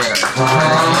 on Twitter.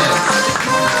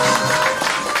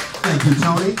 Thank you,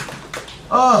 Tony.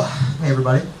 Hey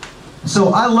everybody.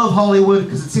 So I love Hollywood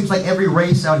because it seems like every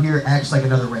race out here acts like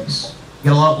another race. You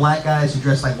get a lot of black guys who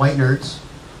dress like white nerds,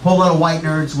 a whole lot of white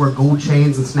nerds who wear gold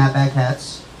chains and snapback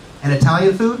hats, and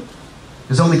Italian food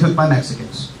is only cooked by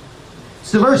Mexicans.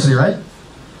 It's diversity, right?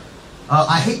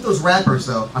 I hate those rappers,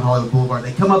 though, on Hollywood Boulevard.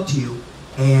 They come up to you,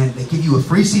 and they give you a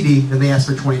free CD, then they ask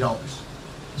for $20.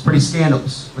 It's pretty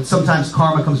scandalous, but sometimes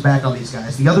karma comes back on these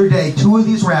guys. The other day, 2 of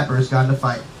these rappers got in a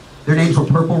fight. Their names were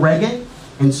Purple Reggae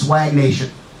and Swag Nation.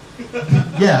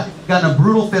 Yeah, got in a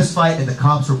brutal fist fight, and the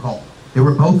cops were called. They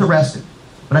were both arrested.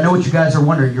 But I know what you guys are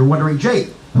wondering. You're wondering,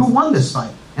 Jake, who won this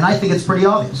fight? And I think it's pretty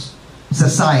obvious.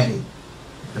 Society.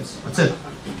 That's it.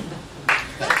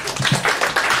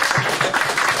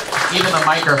 Even the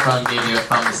microphone gave you a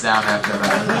thumbs down after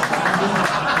that.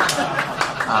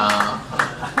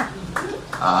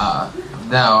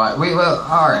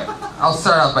 All right. I'll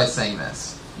start off by saying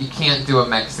this. You can't do a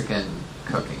Mexican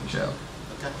cooking joke.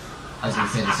 I was gonna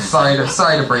say the same.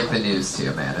 Sorry to break the news to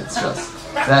you, man. It's just,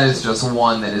 that is just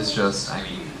one that is just, I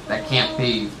mean, that can't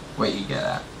be what you get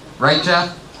at. Right,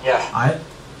 Jeff? Yeah.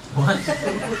 What?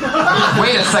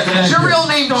 Wait a second. Is your real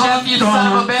name Jeff, you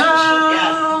son of a bitch?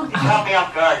 Yeah. You caught me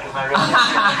off guard because my real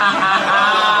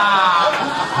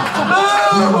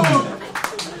name is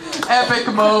Epic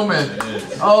moment.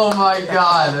 Oh my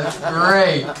god, that's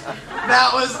great.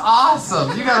 That was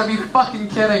awesome. You gotta be fucking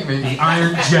kidding me. The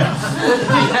Iron Jeff.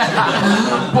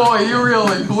 Yeah. Boy, you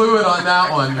really blew it on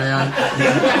that one, man.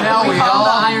 Now we call all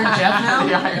the Iron Jeff now?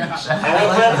 The Iron Jeff. And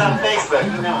we're friends on Facebook,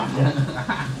 you know.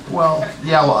 Well,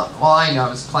 yeah, well, I know. I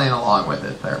was playing along with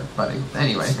it there, buddy.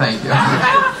 Anyway, thank you.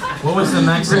 What was the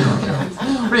Mexican joke?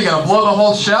 What, are you gonna blow the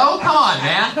whole show? Come on,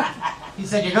 man. He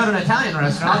said you go to an Italian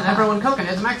restaurant and everyone cooking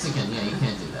is Mexican. Yeah, you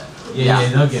can't do that. Yeah,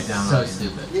 they'll get down So on it.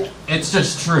 stupid. It's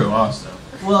just true, also.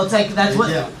 Well, it's like that's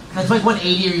like what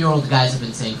 80-year-old guys have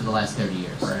been saying for the last 30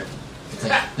 years. Right. It's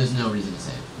like there's no reason to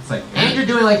say it. It's like, And you're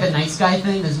doing like the nice guy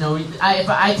thing. There's no reason. If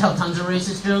I tell tons of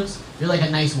racist jokes, you're like a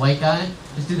nice white guy.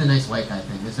 Just do the nice white guy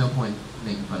thing. There's no point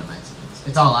making fun of Mexicans.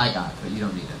 It's all I got, but you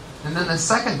don't need it. And then the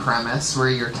second premise, where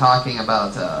you're talking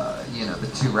about, the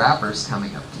 2 rappers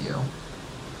coming up to you,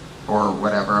 or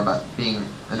whatever, about being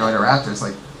annoyed at rappers,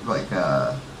 like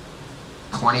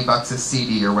 $20 a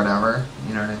CD or whatever.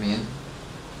 You know what I mean?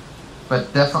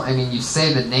 But definitely, I mean, you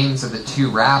say the names of the 2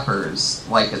 rappers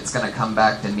like it's going to come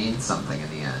back to mean something in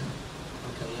the end.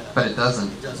 But it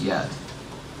doesn't yet,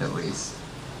 at least.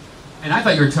 And I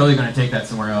thought you were totally going to take that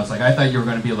somewhere else. Like, I thought you were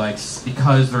going to be like,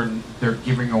 because they're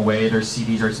giving away their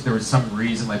CDs, or there was some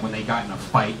reason, like when they got in a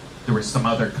fight, there was some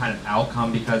other kind of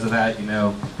outcome because of that, you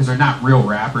know, because they're not real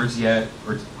rappers yet,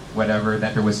 or whatever,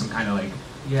 that there was some kind of like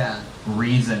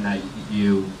reason that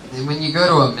you... And when you go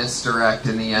to a misdirect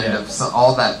in the end of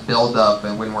all that build-up,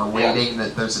 and when we're waiting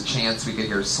that there's a chance we could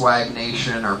hear Swag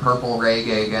Nation or Purple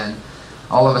Reggae again,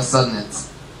 all of a sudden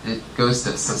it goes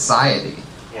to society.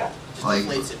 Yeah. Like,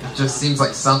 it just seems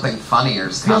like something funnier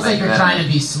is Feels coming. like you're trying to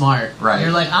be smart. Right.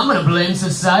 You're like, I'm gonna blame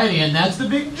society, and that's the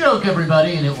big joke,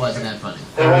 everybody, and it wasn't that funny.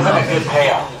 There wasn't a good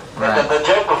payoff. Right. The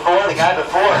joke before, the guy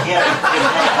before, he had a good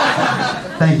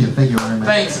payoff. Thank you, Iron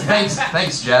Man.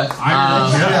 Thanks, Jeff.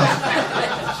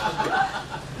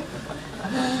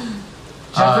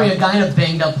 Jeffrey, a guy in a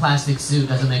banged-up plastic suit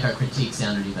doesn't make our critique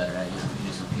sound any better.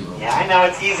 Yeah, I know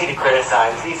it's easy to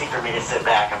criticize. It's easy for me to sit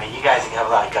back. I mean, you guys have a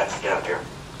lot of guts to get up here.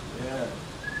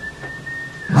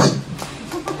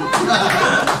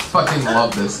 Fucking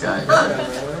love this guy.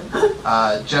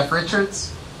 Jeff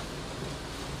Richards?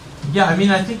 Yeah, I mean,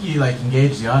 I think you like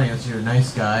engage the audience. You're a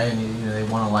nice guy, and they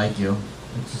want to like you.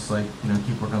 It's just like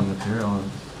keep working on the material,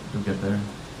 and you'll get there.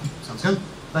 Sounds good.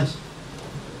 Nice.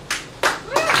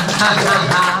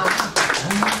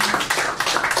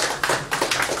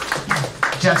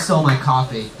 Jeff stole my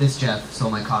coffee. This Jeff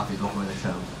stole my coffee before the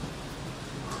show.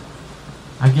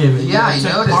 I gave it. Yeah, I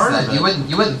took noticed part of that. it.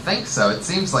 You wouldn't think so. It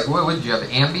seems like what would you have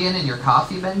Ambien in your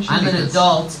coffee, Benji? I'm an Because-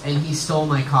 adult, and he stole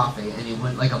my coffee, and he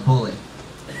went like a bully.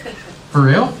 For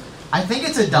real? I think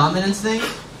it's a dominance thing,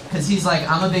 because he's like,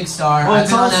 I'm a big star. Well, I've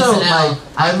it's been on also SNL. like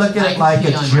I look at it can like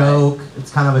pee a on joke.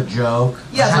 It's kind of a joke.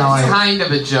 Yeah, That's but how It's I- kind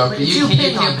of a joke, but But you you can't,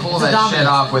 pick on it. pull It's a that shit dominance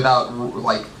off thing. without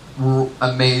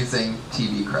amazing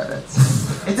TV credits.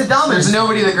 It's a dominance. There's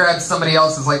nobody that grabs somebody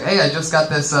else's like, hey, I just got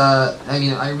this. I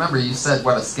mean, I remember you said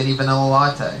what, a skinny vanilla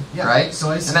latte, Yeah, right?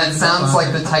 soy And that skinny sounds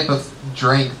latte. like the type of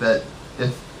drink that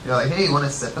if you're like, hey, you want a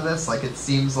sip of this? Like, it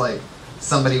seems like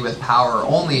somebody with power,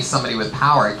 only somebody with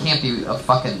power. It can't be a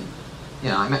fucking,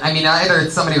 I mean, either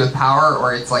it's somebody with power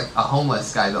or it's like a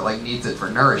homeless guy that like needs it for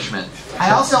nourishment.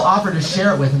 I also offered to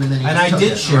share it with him, and then he And just I took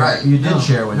did it. share Right. it. You did No,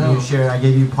 share it with me. no. You shared. I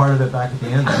gave you part of it back at the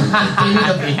end.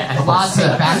 Give me the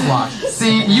latte backwash.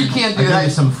 See, you can't I do gave you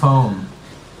that. some foam.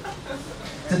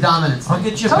 It's a dominance I'll thing.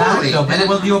 get you Totally. back though, And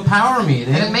but you empower me.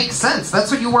 And it makes sense. That's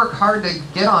what you work hard to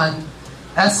get on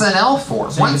SNL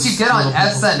for. So Once you you get on steal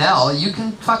people- SNL, you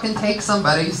can fucking take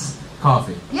somebody's.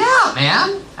 Coffee. Yeah,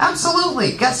 man.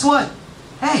 Absolutely. Guess what?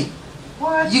 Hey,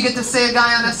 What? you get to say a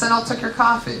guy on SNL took your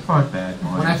coffee. Fuck that.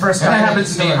 When I first If that got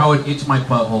happens to me, into I would itch my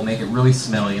butthole, make it really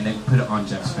smelly, and then put it on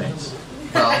Jeff's face.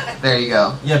 Well, there you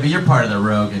go. Yeah, but you're part of the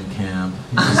Rogan camp.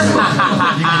 You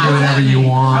can do whatever you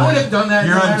want. I would have done that.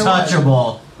 You're no matter what.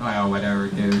 untouchable. Oh, whatever,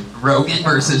 dude. Rogan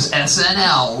versus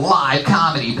SNL live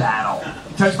comedy battle.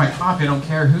 You touch my coffee, I don't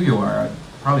care who you are. I'd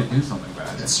probably do something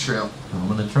about it. It's true. I'm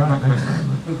gonna try it next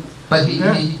time. But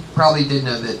he probably did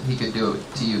know that he could do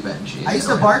it to you, Benji. I used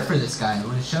to bark for this guy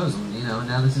when it shows him,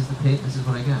 now this is the pay, this is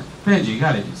what I got. Benji, you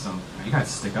gotta do something. You gotta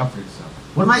stick up for yourself.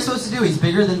 What am I supposed to do? He's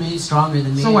bigger than me, stronger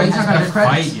than me. So what, he he's has not gonna better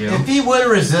credits. fight you? If he would have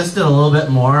resisted a little bit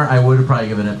more, I would have probably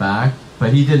given it back.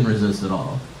 But he didn't resist at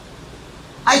all.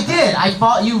 I did. I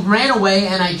fought. You ran away,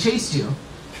 and I chased you.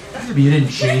 Yeah, but you didn't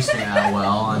chase me that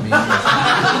well. I mean,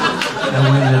 I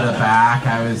went into the back.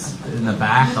 I was in the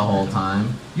back the whole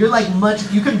time. You're like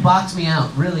you can box me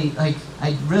out. Really, like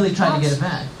I really tried to get it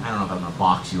back. I don't know if I'm gonna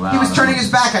box you out. He was turning his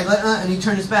back. And he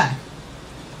turned his back.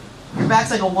 Your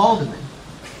back's like a wall to me.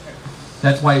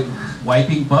 That's why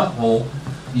wiping butthole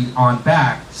on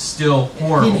back still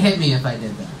horrible. He'd hit me if I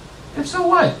did that. If so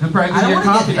what? He'll probably I give don't you a wanna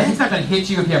get coffee. hit. He's not gonna hit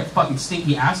you if you have a fucking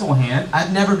stinky asshole hand.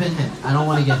 I've never been hit. I don't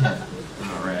want to get hit.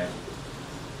 Alright.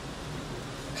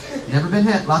 Never been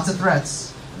hit. Lots of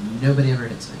threats. Nobody ever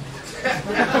hits me.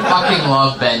 Fucking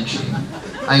love Benji.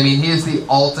 I mean, he is the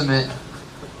ultimate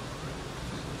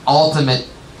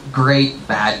great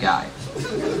bad guy.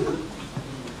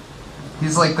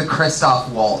 He's like the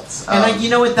Christoph Waltz. And like, you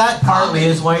know what? That partly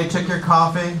is why you took your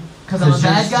coffee. Because I'm a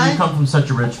bad guy? You come from such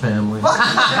a rich family.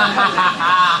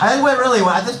 I went really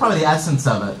well. That's probably the essence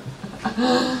of it.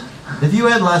 If you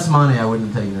had less money, I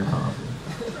wouldn't have taken your coffee.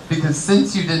 Because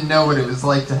since you didn't know what it was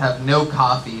like to have no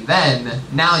coffee then,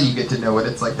 now you get to know what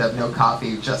it's like to have no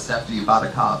coffee just after you bought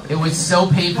a coffee. It was so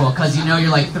painful because you're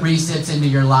like 3 sips into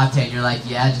your latte and you're like,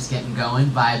 yeah, just getting going,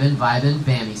 vibing,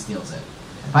 bam, he steals it.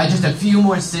 If I had just a few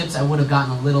more sips, I would have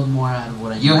gotten a little more out of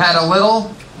what I You needed. had a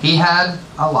little, he had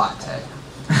a latte.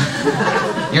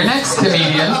 Your next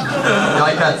comedian, you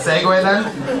like that segue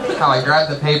there? How I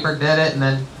grabbed the paper, did it, and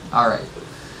then, alright.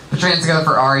 Put your hands together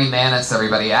for Ari Manis,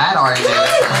 everybody. At Ari Manis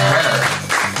on Twitter.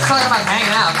 Just talking about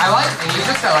hanging out. I like, and you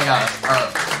just got like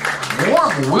a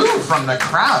warm woo from the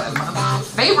crowd. A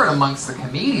favorite amongst the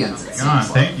comedians, it Come on,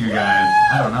 seems like. thank you guys.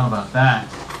 I don't know about that.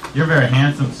 You're very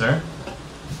handsome, sir.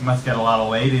 You must get a lot of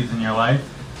ladies in your life.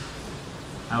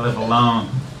 I live alone.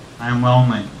 I am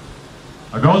lonely.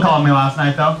 A girl called me last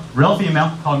night, though. Real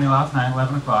female called me last night,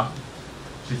 11 o'clock.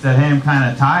 She said, hey, I'm kind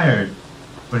of tired,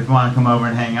 but if you want to come over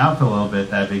and hang out for a little bit,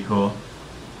 that'd be cool.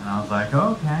 And I was like,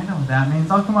 oh, okay, I know what that means.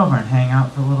 I'll come over and hang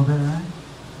out for a little bit, right?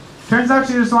 Turns out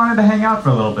she just wanted to hang out for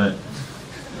a little bit.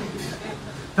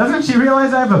 Doesn't she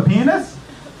realize I have a penis?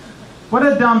 What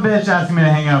a dumb bitch asking me to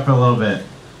hang out for a little bit.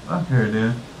 Fuck her,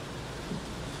 dude.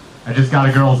 I just got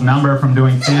a girl's number from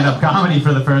doing stand-up comedy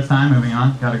for the first time. Moving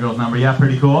on. Got a girl's number. Yeah,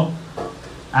 pretty cool.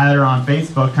 Added her on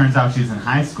Facebook. Turns out she's in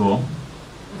high school.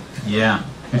 Yeah.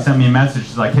 She sent me a message.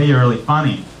 She's like, hey, you're really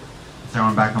funny. So I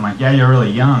went back. I'm like, yeah, you're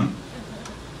really young.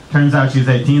 Turns out she's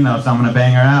 18, though, so I'm going to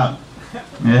bang her out.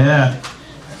 Yeah.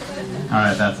 All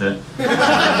right, that's it.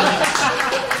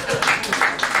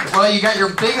 Well, you got your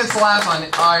biggest laugh on.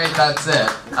 All right, that's it.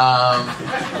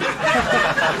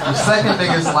 Your second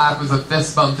biggest laugh was a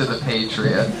fist bump to the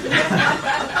Patriot.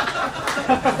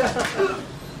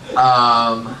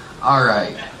 All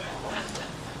right.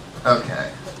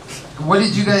 Okay. What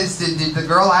did you guys did the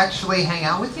girl actually hang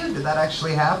out with you? Did that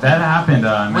actually happen? That happened.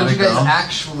 What did you guys girl,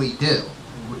 actually do?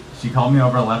 She called me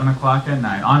over 11 o'clock at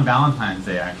night on Valentine's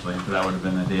Day, actually, so that would have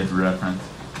been the day of reference.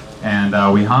 And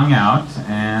we hung out,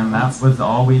 and that was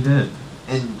all we did.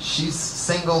 And she's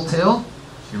single too?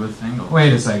 She was single.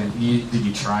 Wait a second. Did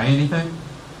you try anything?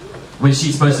 Was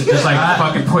she supposed to just like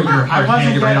fucking put your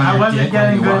hand right on your dick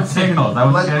when you walked in?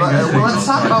 Let's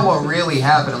talk about what really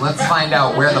happened, and let's find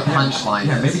out where the punchline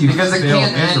is. Because it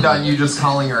can't end on you just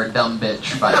calling her a dumb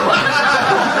bitch, by the way.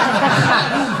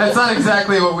 That's not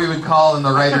exactly what we would call in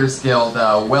the Writers Guild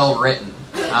well written.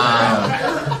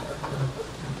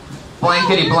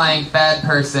 Blankety blank, bad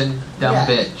person, dumb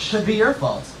bitch. Could be your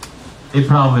fault. It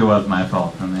probably was my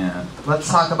fault from the end. Let's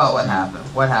talk about what happened.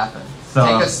 What happened? So,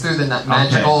 take us through the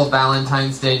magical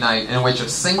Valentine's Day night in which a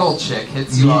single chick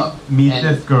hits you up meet and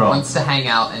this girl. wants to hang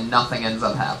out and nothing ends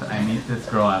up happening. I meet this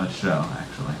girl at a show,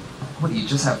 actually. What do you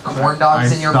just have corn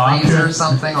dogs in your face or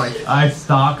something? Like I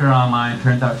stalk her online.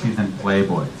 Turns out she's in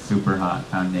Playboy, super hot.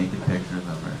 Found naked pictures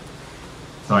of her.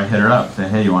 So I hit her up.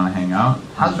 Said, "Hey, you want to hang out?"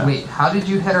 How did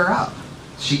you hit her up?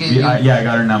 She gave you. Yeah, I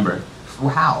got her number.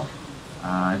 How?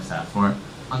 I just asked for it.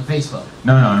 On Facebook?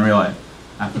 No, in real life.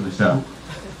 After the show.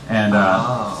 And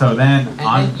so then...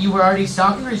 And you were already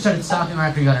stalking her, or you started stalking her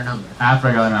after you got her number? After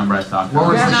I got her number, I stalked her. Where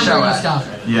was the show at?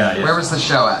 Yeah. Where was the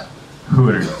show at?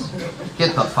 Hooters.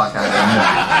 Get the fuck out of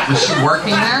here. Was she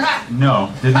working there?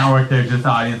 No, did not work there, just an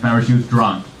audience member. She was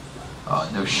drunk. Oh,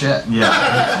 no shit.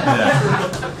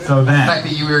 Yeah. So then... The fact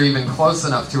that you were even close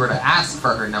enough to her to ask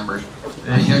for her number,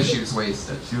 I know she was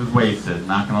wasted. She was wasted,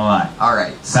 not gonna lie.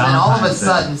 Alright, so then all of a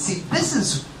sudden, see,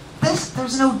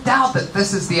 there's no doubt that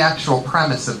this is the actual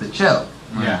premise of the joke.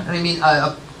 Yeah. And I mean,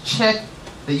 a chick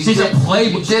that you She's did, a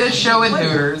Playboy. you did a show in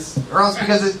Hooters, or else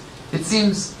because it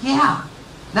seems, yeah.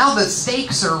 Now the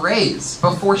stakes are raised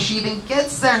before she even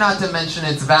gets there, not to mention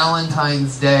it's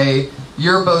Valentine's Day,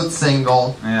 you're both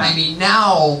single. Yeah. I mean,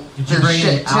 now there's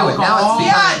shit to it. Now it's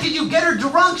Yeah, did you get her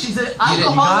drunk? She's an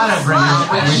alcoholic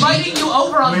slut. Inviting you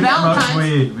over on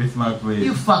Valentine's. We smoked weed.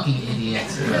 You fucking idiot.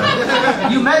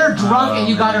 You met her drunk and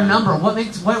you got her number.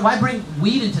 Why bring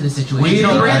weed into the situation? Weed You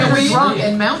over bring her weed? drunk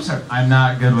and mount her. I'm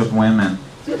not good with women.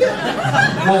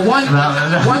 Well,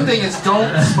 one thing is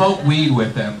don't smoke weed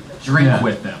with them. Drink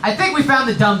with them. I think we found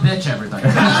the dumb bitch, everybody.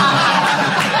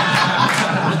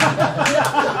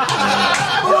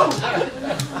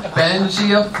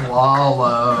 Benji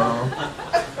Aflalo.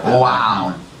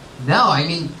 Wow. No, I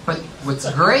mean, but what's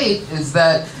great is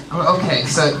that, okay,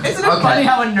 so... Isn't it funny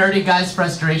how a nerdy guy's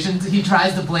frustrations, he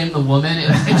tries to blame the woman,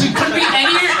 and she couldn't be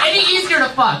any easier to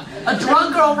fuck. A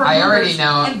drunk girl from I already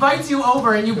know. invites you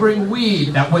over and you bring weed.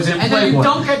 That was in And Playboy. then you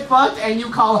don't get fucked and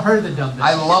you call her the dumb bitch.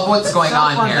 I love what's going So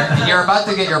on funny. here. And you're about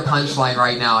to get your punchline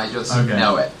right now, I just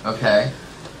know it, okay?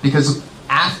 Because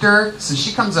after, so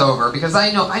she comes over, because I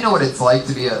know what it's like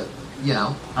to be a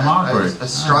awkward. a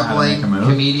struggling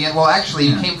comedian. Well, actually,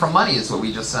 you came from money, is what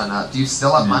we just found out. Do you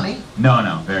still have money?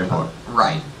 No, very poor.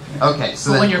 Right. Okay,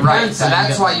 so But when then, your right, parents so died, you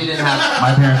that's get why you didn't have...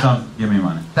 My parents don't give me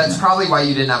money. That's probably why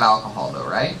you didn't have alcohol, though,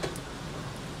 right?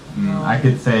 I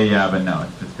could say yeah, but no,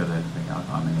 it's just because I didn't drink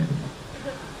alcohol. I'm an idiot.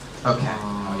 Okay.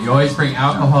 You always bring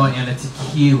alcohol and a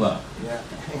tequila.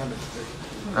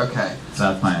 Okay. So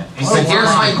that's my... So here's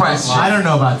my question. I don't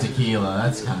know about tequila.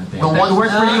 That's kind of thing. The one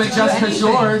works for you, it's just because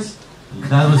yours.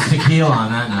 That was tequila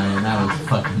on that night, and that was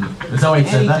fucking... That's how he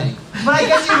said that? Anything. But I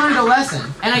guess you learned a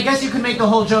lesson. And I guess you can make the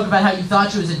whole joke about how you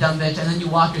thought she was a dumb bitch, and then you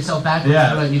walk yourself backwards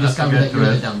Yeah, through it and you that's discover a good that you're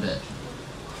the twist. dumb bitch.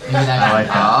 Maybe that I like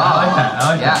that. I like that. I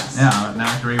like yes. that. Yeah, now I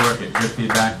have to rework it. Good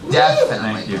feedback.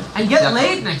 Definitely. Thank you. And get Definitely.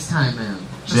 laid next time, man.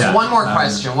 Just one more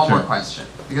question, one more sure. question.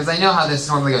 Because I know how this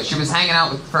normally goes. She was hanging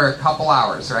out for a couple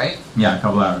hours, right? Yeah, a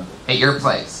couple hours. At your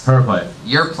place. Her place.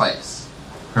 Your place.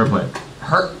 Her place.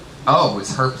 Her... Oh, it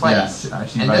was her place. Yeah,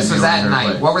 she and invited this me was over at to her night.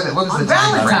 place. What was the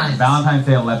time frame? Valentine's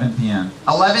Day, 11 p.m.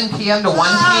 11 p.m. to 1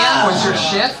 p.m. was your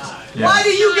shift? Yeah. Why do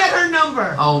you get her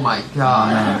number? Oh my god.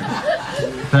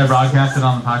 Should I broadcast it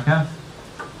on the podcast?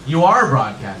 You are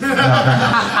broadcasting.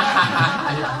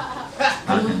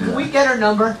 Can we get her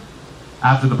number?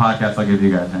 After the podcast, I'll give you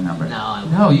guys her number.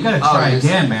 No, you gotta try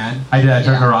again, man. I did. I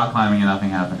took her rock climbing and nothing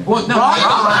happened. Well, no, rock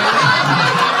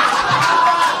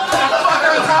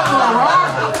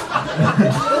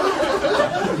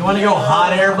You want to go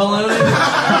hot air ballooning?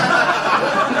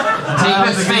 Take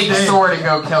this fake sword and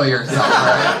go kill yourself,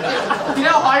 right? You know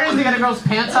how hard it is to get a girl's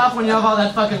pants off when you have all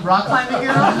that fucking rock climbing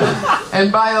gear on?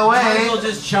 And by the You might as way, well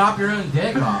just chop your own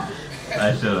dick off.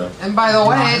 I should have. and by the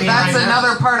way, me that's right now.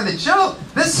 another part of the joke.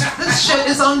 This shit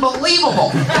is unbelievable.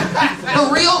 The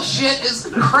real shit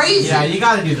is crazy. Yeah, you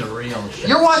gotta do the real shit.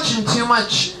 You're watching too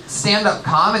much stand-up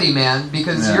comedy, man,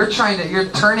 because Yeah. you're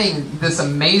turning this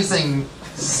amazing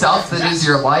stuff that is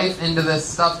your life into this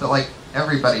stuff that like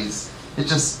everybody's. It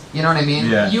just, you know what I mean?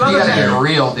 Yeah. You have a gotta get better-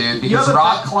 real, dude. Because have a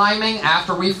rock climbing,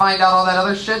 after we find out all that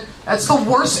other shit, that's the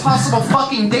worst possible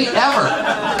fucking date ever.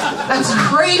 That's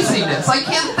craziness. I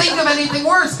can't think of anything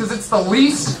worse because it's the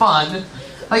least fun.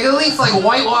 Like at least like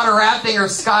whitewater rafting or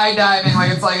skydiving,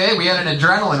 like it's like, hey, we had an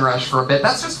adrenaline rush for a bit.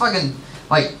 That's just fucking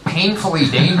like painfully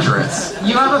dangerous.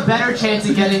 You have a better chance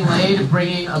of getting laid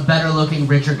bringing a better looking,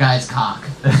 richer guy's cock.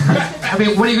 I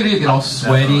mean, what are you gonna do? Get all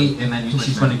sweaty and then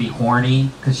she's gonna be horny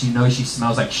because she knows she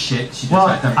smells like shit. She just Well,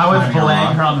 got them I was climbing her belaying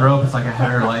rock. her on the rope. It's like I had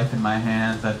her life in my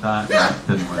hands. I thought it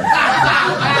didn't work.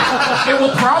 It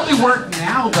will probably work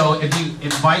now, though, if you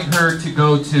invite her to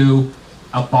go to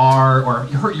a bar or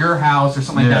your house or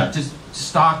something like Yeah. that. Just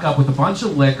stock up with a bunch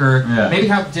of liquor. Yeah. Maybe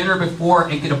have dinner before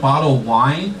and get a bottle of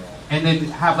wine. And then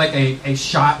have like a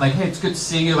shot, like, hey, it's good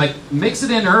seeing you. Like, mix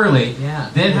it in early. Yeah.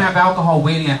 Then have alcohol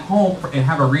waiting at home and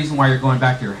have a reason why you're going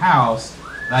back to your house.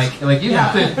 Like you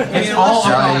have to. It's all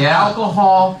about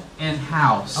alcohol and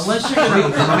house. Unless you're gonna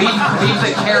Leave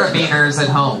the carabiners at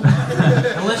home.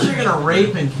 unless you're gonna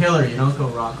rape and kill her, you don't go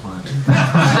rock climbing.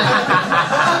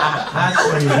 That's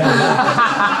what you do.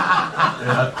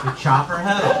 You chop her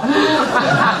head off.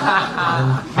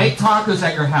 Make tacos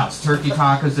at your house. Turkey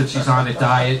tacos if she's on a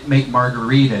diet. Make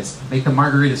margaritas. Make the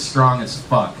margaritas strong as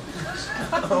fuck.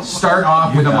 Start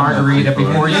off with a margarita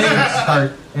before you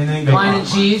start. And then go Wine rock and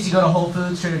cheese. You go to Whole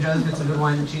Foods, Trader Joe's, get some good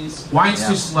wine and cheese. Wine's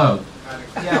too slow.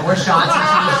 Yeah, or shots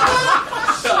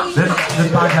and cheese.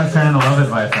 This podcast turned into love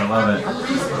advice. I love it.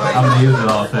 I'm gonna use it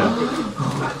all too.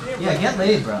 Yeah, get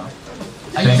laid, bro. Are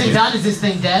Thank you you. done? Is this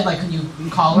thing dead? Like, can you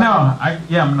call her? No, I'm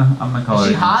gonna call Is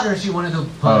her. she hot or is she one of the?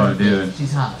 Oh, dude.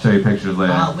 She's hot. Show you pictures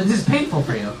later. But this is painful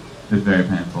for you. It's very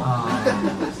painful. All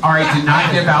right, do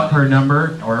not give out her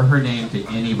number or her name to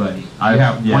anybody. You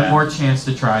have one more chance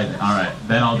to try this. All right,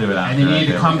 then I'll do it after. And then you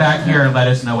need to come back here and let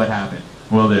us know what happened.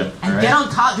 Will do. And get on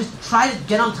top. Just try to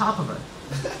get on top of her.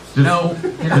 No,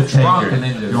 get Just take drunk her. and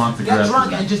then You want to Get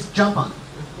drunk and just jump on her.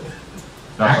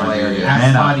 That's Act what I do. hilarious.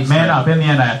 Man up. Body Man strength. up. In the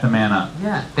end, I have to man up.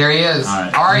 Yeah. There he is. All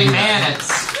right. Ari Manitz.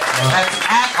 That's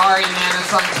at Ari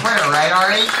Manitz on Twitter, right,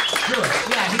 Ari? Jewish.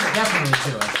 Yeah, he's definitely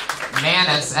Jewish.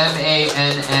 Manitz,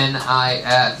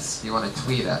 Mannis. You want to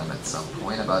tweet at him at some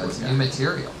point about his new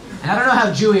material. And I don't know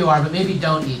how Jew you are, but maybe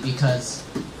don't eat because,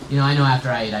 you know, I know after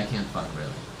I eat I can't fuck really.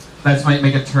 Let's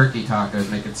make a turkey tacos.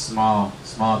 Make it small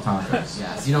tacos.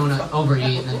 Yes, you don't want to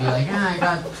overeat and then be like, I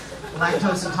got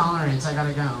lactose intolerance, I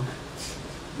gotta go.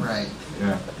 Right.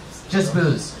 Yeah. Just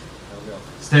booze.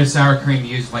 Instead of sour cream,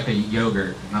 use like a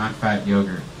yogurt, non-fat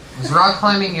yogurt. Was rock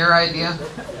climbing your idea?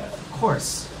 Of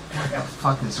course. What the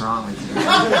fuck is wrong with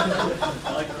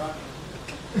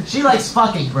you? She likes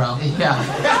fucking, bro. Yeah.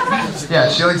 Yeah,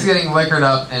 she likes getting liquored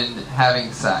up and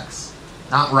having sex.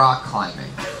 Not rock climbing.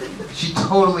 She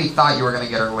totally thought you were going to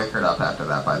get her liquored up after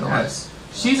that, by the Yes.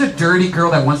 She's a dirty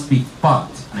girl that wants to be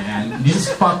fucked, man. You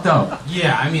just fucked up.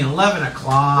 Yeah, I mean 11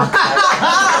 o'clock.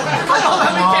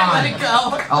 Let it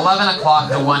go. way. 11 o'clock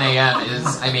to 1 a.m. is,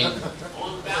 I mean,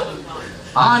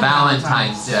 on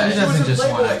Valentine's She Day. doesn't just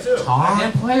want to talk.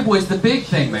 And Playboy's the big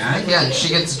thing, man. Yeah, and she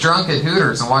gets drunk at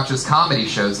Hooters and watches comedy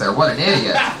shows there. What an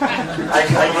idiot.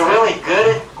 Are you really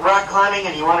good at rock climbing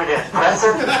and you wanted to impress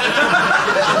her?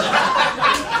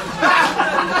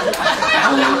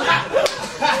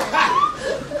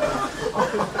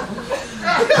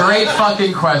 Great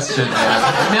fucking question, man.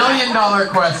 $1 million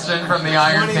question from the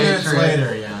Iron 20 minutes Patriot.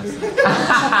 later, yeah.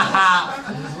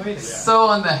 So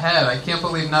on the head. I can't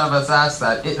believe none of us asked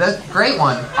that. That's a great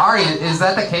one. Ari, is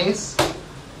that the case?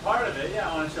 Part of it, yeah.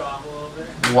 I want to show off a little bit.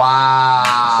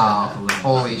 Wow.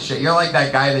 Holy shit. You're like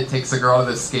that guy that takes a girl to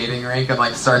the skating rink and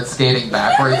like starts skating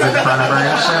backwards in front of her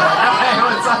and shit. Like, hey,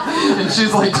 what's up? And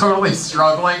she's like totally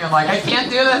struggling and like, I can't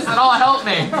do this at all, help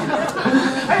me.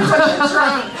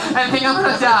 I think I'm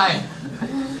gonna die.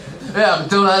 Yeah, but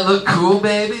don't I look cool,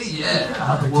 baby?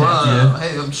 Yeah. Whoa.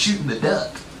 Hey, I'm shooting the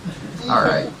duck.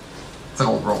 Alright. It's an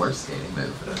old roller skating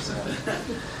move.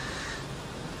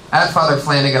 At Father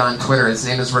Flanagan on Twitter, his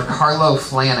name is Ricardo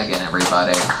Flanagan,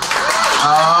 everybody.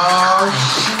 Oh,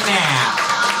 snap.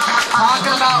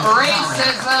 Talking about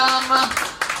racism.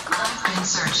 I've been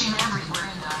searching everywhere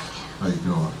and I can't. How you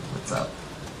doing? What's up?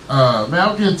 Man,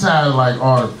 I'm getting tired of like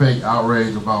all the fake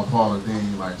outrage about Paula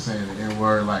Deen, like saying the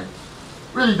N-word. Like,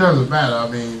 really doesn't matter. I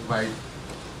mean, like,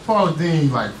 Paula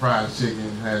Deen, like, fried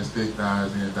chicken, has thick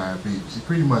thighs, and diabetes. She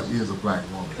pretty much is a black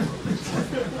woman.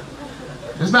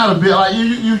 It's not a bit, like,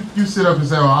 you sit up and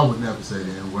say, oh, I would never say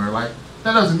the N-word. Like,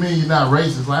 that doesn't mean you're not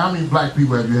racist. Like, how many black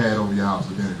people have you had over your house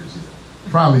for dinner this year?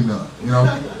 Probably none, you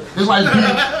know? It's like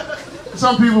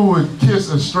some people would kiss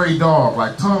a stray dog,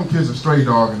 like tongue kiss a stray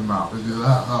dog in the mouth. It's just,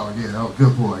 oh yeah, oh,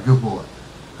 good boy, good boy.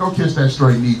 Go kiss that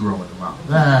stray Negro in the mouth.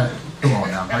 Come on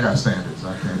now, I got standards.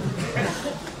 I can't.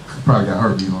 He probably got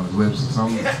herpes on his lips or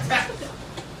something. I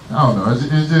don't know.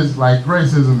 It's just like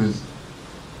racism is,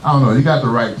 I don't know, you got the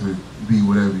right to be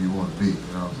whatever you want to be, you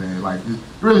know what I'm saying? Like, it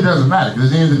really doesn't matter,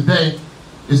 because at the end of the day,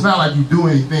 it's not like you do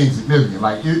anything significant.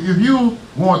 Like, if you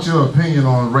want your opinion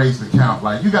on race to count,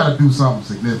 like, you got to do something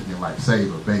significant, like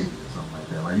save a baby or something like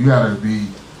that. Like, you got to be,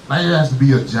 like, it has to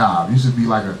be a job. You should be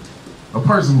like a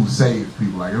person who saves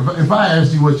people. Like, if I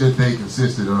asked you what your day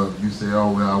consisted of, you say,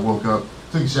 oh, well, I woke up,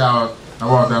 took a shower, I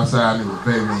walked outside, and there was a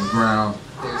baby on the ground.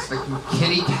 There's the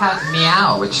kitty cat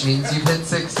meow, which means you've hit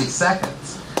 60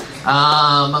 seconds.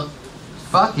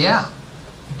 Fuck yeah.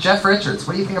 Jeff Richards,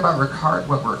 what do you think about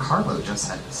what Ricardo just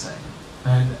had to say?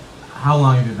 And how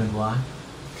long have you been black?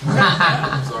 Sorry.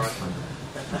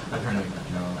 I'm trying to make a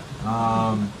joke.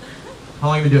 How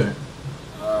long have you been doing it?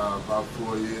 About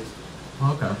 4 years.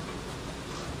 Okay.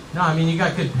 No, I mean, you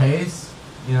got good pace.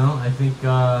 You know, I think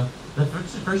the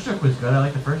first joke was good. I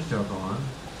like the first joke a lot.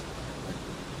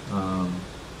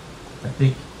 I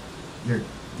think you're.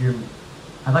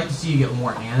 I'd like to see you get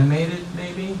more animated,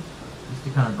 maybe, just to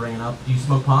kind of bring it up. Do you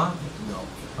smoke pot?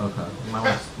 No. Okay. You might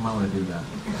want to do that.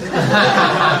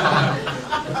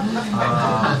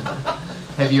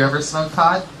 Have you ever smoked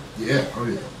pot? Yeah. Oh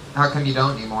yeah. How come you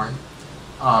don't anymore?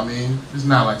 I mean, it's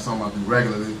not like something I do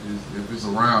regularly. If it's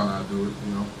around, I do it.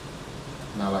 You know,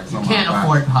 not like You something. can't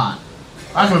afford pot.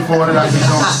 I can afford it. I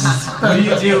just don't. What do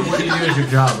you do? What do you do as your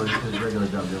job? As your regular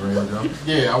job? Your regular job?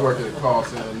 Yeah, I work at a call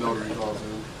center, notary call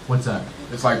center. What's that?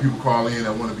 It's like people call in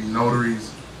that want to be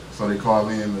notaries, so they call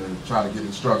in to try to get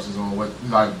instructions on what,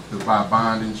 like, to buy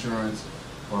bond insurance,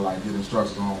 or like get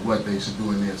instructions on what they should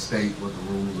do in their state, what the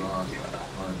rules are.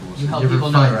 You help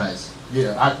people notarize.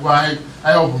 Yeah, I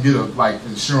help them get like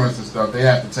insurance and stuff. They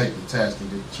have to take the test and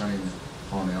get the training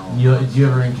on their own. Do you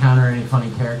ever encounter any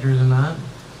funny characters in that?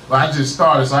 Well, I just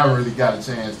started, so I haven't really got a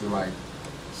chance to like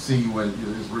see what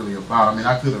it's really about. I mean,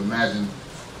 I could imagine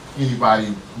anybody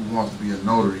who wants to be a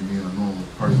notary being a normal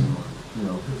person, or, you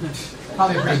know.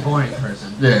 Probably a pretty boring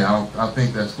person. Yeah, I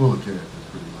think that's full of characters,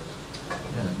 pretty much.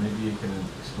 Yeah, maybe you can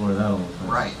explore that a little bit.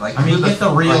 Right. Like, I mean, get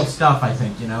the real stuff, I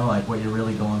think, you know, like what you're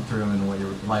really going through and what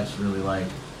your life's really like.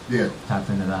 Yeah. Tap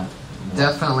into that.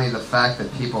 Definitely the fact that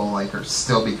people like are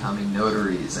still becoming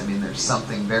notaries. I mean, there's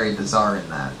something very bizarre in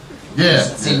that. Yeah.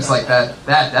 It seems like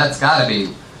that's got to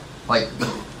be like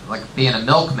being a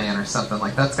milkman or something.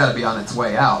 Like, that's got to be on its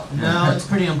way out. No, it's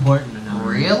pretty important to know.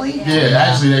 Really? Yeah,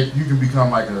 actually, you can become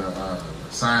like a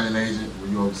signing agent where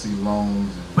you oversee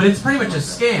loans. But it's pretty much a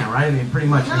scam, right? I mean, pretty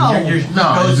much. No. You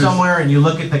go somewhere and you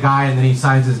look at the guy and then he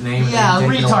signs his name. Yeah, a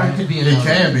and then retard could be a notary. It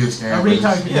can be a scam. A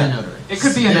retard could be a notary. It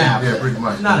could be an app. Yeah, pretty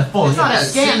much. Not a full. It's not a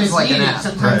scam. seems It's like an needed. app.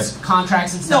 Sometimes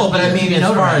contracts and stuff. No, but I mean, as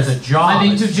far as a job, Am I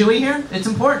being too Jewy here? It's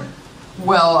important.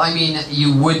 Well, I mean,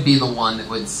 you would be the one that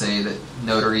would say that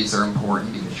notaries are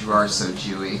important because you are so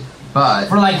Jewy. But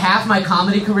For like half my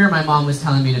comedy career, my mom was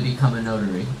telling me to become a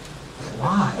notary.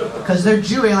 why? Because they're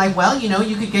Jewy. Like, well, you know,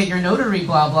 you could get your notary,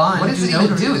 blah, blah, and What does do it even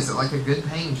notary. do? Is it like a good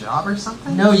paying job or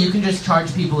something? No, you can just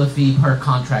charge people a fee per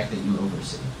contract that you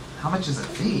oversee. How much is a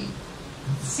fee?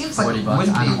 It seems like it $40,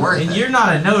 wouldn't I be don't know. worth And it. you're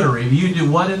not a notary. You do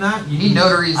what in that? You need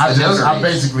notaries. I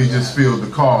basically just field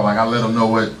the call. Like, I let them know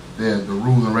what the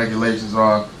rules and regulations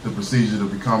are, the procedure to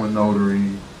become a notary,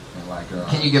 and like.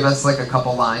 Can you give us like a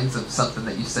couple lines of something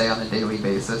that you say on a daily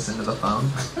basis into the phone?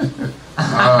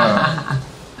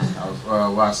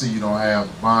 Well, I see you don't have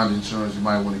bond insurance. You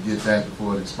might want to get that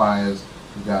before it expires.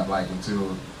 You got like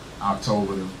until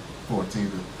October the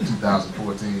 14th of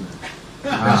 2014. Get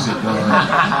that shit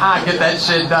done. Get that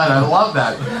shit done. I love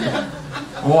that.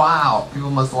 Wow.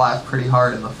 People must laugh pretty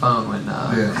hard in the phone when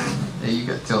you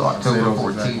get till October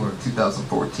 14th,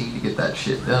 2014 to get that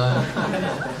shit done.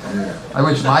 Yeah. I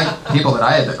wish my people that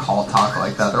I had to call talk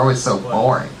like that. They're always so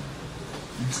boring.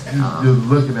 You're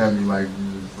looking at me like.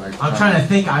 I'm trying to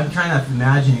think. I'm trying to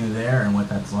imagine you there and what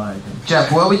that's like.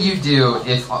 Jeff, what would you do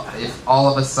if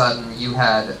all of a sudden you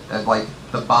had like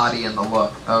the body and the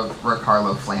look of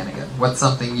Ricardo Flanagan? What's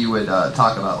something you would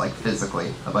talk about, like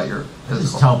physically, about your physical?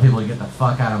 Just tell people to get the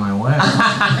fuck out of my way.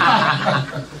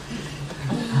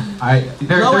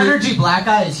 Low energy black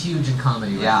guy is huge in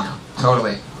comedy right now.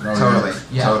 Totally. Totally.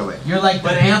 Yeah. Totally. You're like the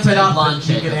But amp it up. blonde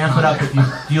You chick. can amp it up if you.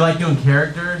 Do you like doing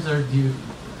characters or do you?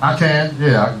 I can,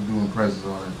 yeah, I can do impressions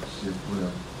on it, shit,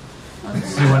 whatever. I can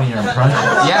See one of your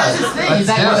impressions. Yeah, Is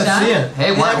that let's what's do done? it.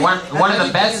 Hey, one of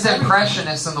the best everything-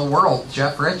 impressionists in the world,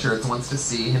 Jeff Richards, wants to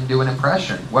see him do an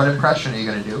impression. What impression are you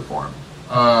going to do for him?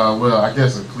 Well, I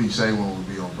guess a cliche one would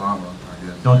be Obama, I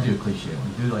guess. Don't do a cliche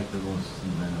one. Do like the most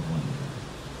inventive one.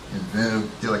 Inventive?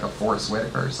 Do like a Forrest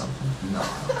Whitaker or something? No. I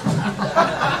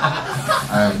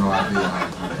have no idea how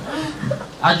to do that.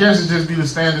 I guess it'd just be the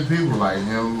standard people like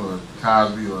him or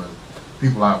Cosby or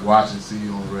people I watch and see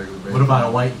on a regular basis. What about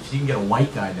a white? If you can get a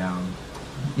white guy down.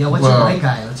 Yeah, what's your white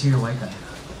guy? Let's hear your white guy.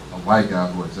 A white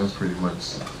guy voice, that's pretty much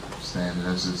standard.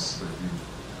 That's just,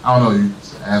 I don't know, you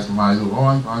ask him how you do. Oh,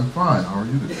 I'm fine. How are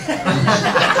you today?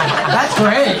 That's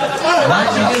great. Why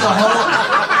don't you do the whole,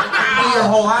 your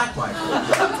whole act like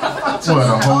What, a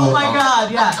whole, Oh my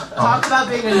God! Yeah. Talk about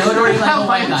being a notary like a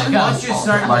white guy. Go. Once you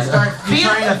start Like- you're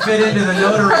trying to fit into the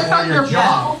notary or your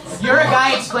job. You're a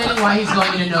guy explaining why he's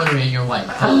going into notary and you're white.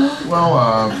 Well,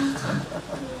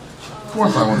 of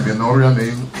course I want to be a notary. I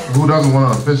mean, who doesn't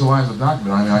want to officialize a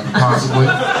document? I mean, I could possibly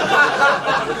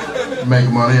make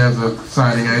money as a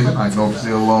signing agent. I can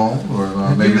oversee a loan or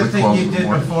maybe Do the the thing you closing did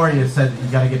mortgage. before. You said that you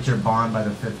got to get your bond by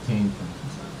the 15th.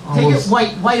 Take it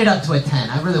white it up to a 10.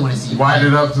 I really want to see you. White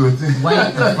it up to a 10. White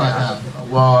it the fuck up.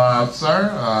 Well,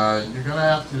 sir, you're going to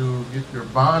have to get your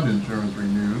bond insurance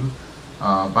renewed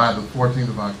by the 14th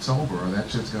of October, or that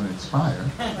shit's going to expire.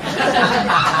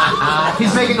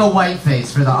 He's making a white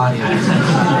face for the audience.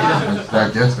 I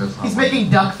guess that's how. He's making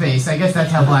duck face. I guess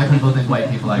that's how black people think white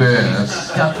people are. Yeah, that's,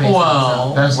 Duck face.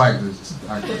 Whoa. that's like this.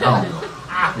 I don't know.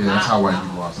 Yeah, that's how white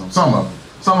people are. Some of them.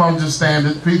 Some of them just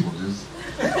standard people. Just.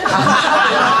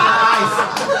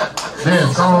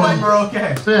 Yeah, some of them We're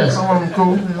okay. Yeah, some of them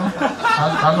cool. You know,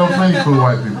 I know plenty of cool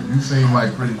white people. You seem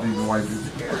like pretty decent white people.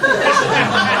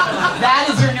 That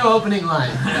is your new opening line.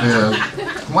 Yeah.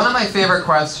 One of my favorite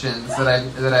questions that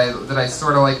I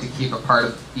sort of like to keep a part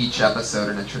of each episode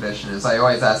in a tradition is I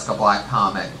always ask a black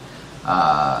comic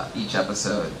each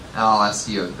episode, and I'll ask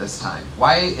you this time.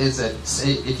 Why is it,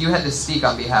 if you had to speak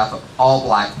on behalf of all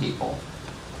black people,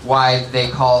 why they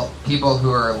call people who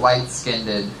are light-skinned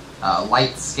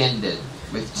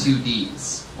with two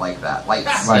D's like that?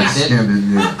 Light-skinned.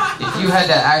 Light-skinned, yeah. If you had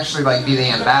to actually like be the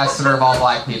ambassador of all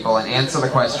black people and answer the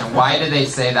question, why do they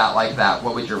say that like that?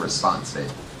 What would your response be?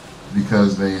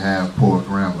 Because they have poor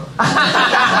grammar.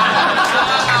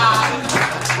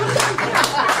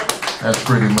 That's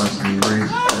pretty much the reason.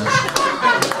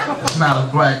 It's not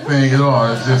a black thing at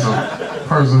all. It's just a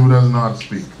person who doesn't know how to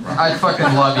speak. I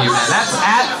fucking love you, man. That's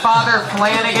at Father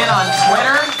Flanagan on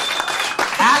Twitter.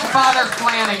 At Father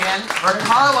Flanagan.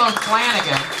 Ricardo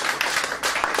Flanagan.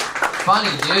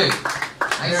 Funny dude.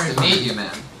 Nice to meet you,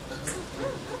 man.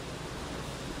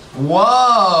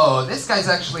 Whoa, this guy's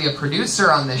actually a producer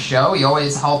on this show. He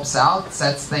always helps out,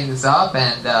 sets things up,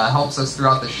 and helps us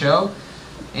throughout the show.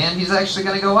 And he's actually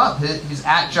going to go up. He's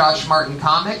at Josh Martin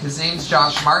Comic. His name's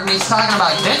Josh Martin. He's talking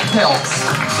about dick pills.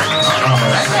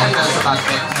 That guy knows about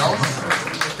dick pills.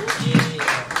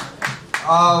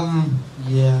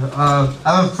 I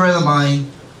have a friend of mine.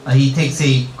 He takes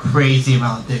a crazy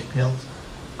amount of dick pills.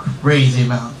 Crazy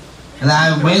amount. And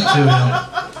I went to him.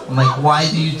 I'm like, why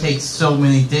do you take so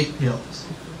many dick pills?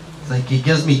 It's like, it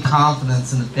gives me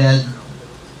confidence in the bedroom.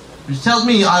 Which tells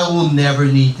me I will never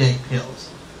need dick pills.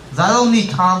 Because I don't need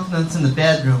confidence in the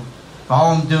bedroom if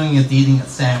all I'm doing is eating a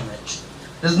sandwich.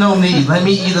 There's no need. Let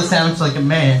me eat a sandwich like a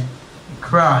man and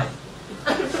cry.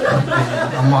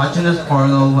 I'm watching this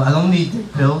porno. I don't need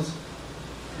dick pills.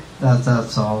 That's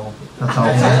all. That's all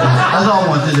I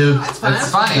want to do.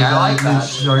 That's funny. I like that.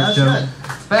 Short That's joke. good.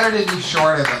 It's better to be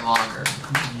shorter than longer.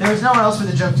 There was nowhere else for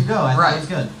the joke to go. I thought Right. it was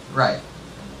good. Right.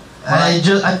 I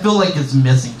feel like it's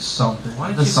missing something. Why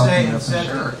don't There's you something say missing.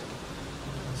 instead?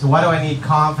 So why do I need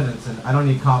confidence? I don't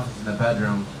need confidence in the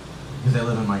bedroom because I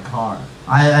live in my car.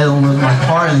 I don't live in my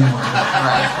car anymore.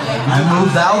 Right. I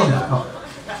moved out of the car.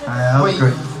 I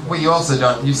upgraded. Well, you also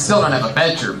don't. You still don't have a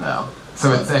bedroom though.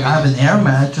 So it's. I mean, I have an air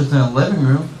mattress in a living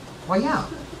room. well, yeah.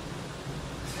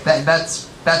 That's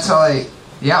how I.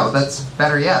 Yeah, well, that's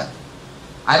better yet.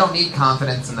 I don't need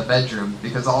confidence in the bedroom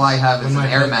because all I have is an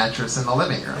air mattress in the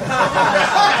living room. What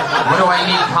do I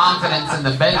need confidence in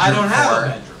the bedroom I don't have for a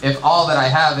bedroom. if all that I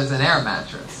have is an air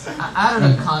mattress? I don't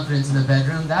have confidence in the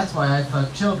bedroom. That's why I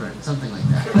fuck children. Something like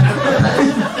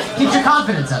that. Keep your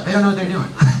confidence up. They don't know what they're doing.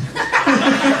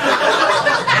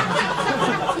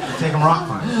 Take them rock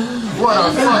climbing. What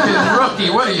a fucking rookie.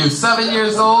 What are you, 7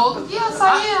 years old? Yes,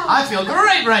 I am. I feel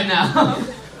great right now.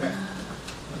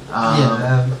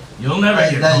 You'll never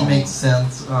get That home. makes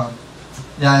sense.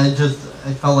 Yeah,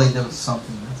 I felt like there was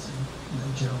something missing in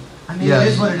the joke. I mean, Yeah, it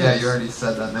is what it is. yeah, you already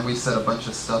said that. And then we said a bunch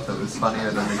of stuff that was funnier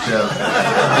than the joke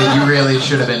that you really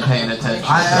should have been paying attention to.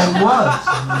 I was.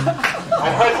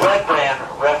 I heard Red Brand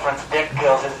reference dick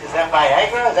pills. Is that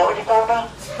Viagra? Is that what you're talking about?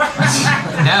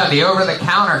 No, the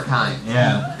over-the-counter kind.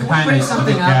 Yeah, the We'll kind bring of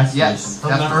something up. gas Yes, station.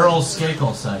 From the definitely. Earl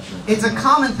Skakel section. It's a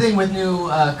common thing with new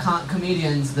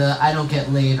comedians, the I don't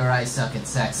get laid or I suck at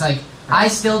sex. Like, I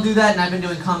still do that, and I've been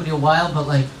doing comedy a while, but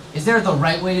like, is there the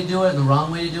right way to do it and the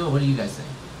wrong way to do it? What do you guys think?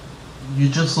 You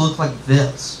just look like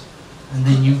this, and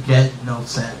then you get no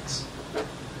sex.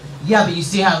 Yeah, but you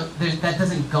see how that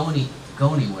doesn't go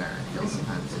anywhere, I feel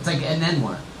sometimes. It's like, and then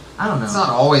what? I don't know. It's not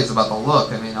always about the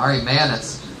look. I mean, Ari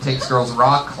Manis takes girls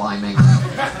rock climbing.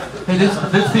 Hey,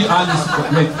 let's be honest.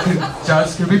 Like,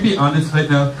 Josh, can we be honest right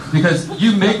now? Because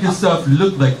you make yourself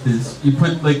look like this. You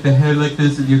put like the hair like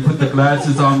this, and you put the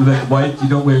glasses on like white. You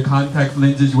don't wear contact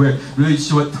lenses. You wear really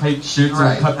short, tight shirts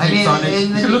Right. with cupcakes I mean, on it. and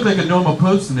You then could look like a normal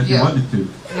person if you Yeah. wanted to.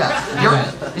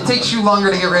 Yeah, it takes you longer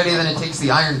to get ready than it takes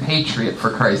the Iron Patriot, for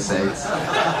Christ's sakes.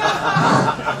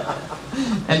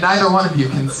 And neither one of you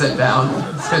can sit down.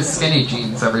 It's because skinny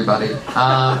jeans, everybody.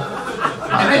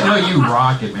 And I know you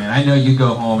rock it, man. I know you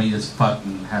go home and you just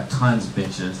fucking have tons of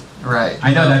bitches. Right.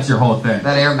 I know that's your whole thing.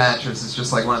 That air mattress is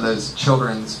just like one of those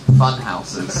children's fun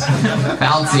houses.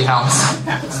 Bouncy house.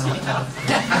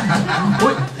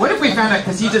 What if we found out,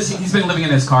 because he's been living in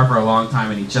his car for a long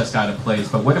time and he just got a place,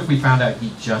 but what if we found out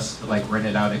he just like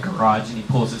rented out a garage and he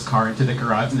pulls his car into the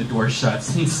garage and the door shuts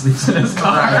and he sleeps in his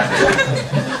car?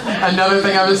 Another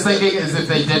thing I was thinking is if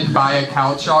they didn't buy a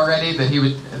couch already, that he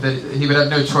would have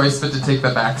no choice but to take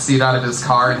the back seat out of his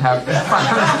car and have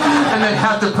and then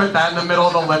have to put that in the middle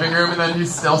of the living room, and then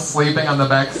he's still sleeping on the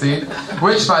back seat.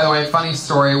 Which, by the way, funny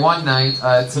story. One night,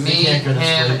 it's me, him,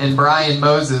 and Brian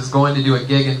Moses going to do a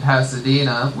gig in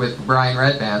Pasadena with Brian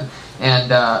Redband, and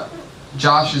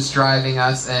Josh is driving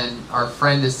us, and our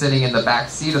friend is sitting in the back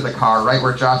seat of the car, right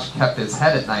where Josh kept his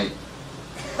head at night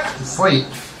to sleep.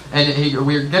 And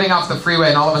we were getting off the freeway,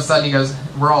 and all of a sudden he goes,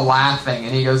 we're all laughing,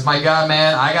 and he goes, "My God,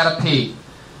 man, I gotta pee."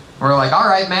 We're like, "All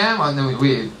right, man." And then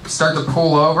we start to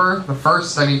pull over. The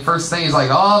first thing he's like,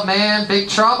 "Oh man, big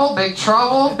trouble, big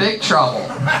trouble, big trouble."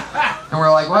 And we're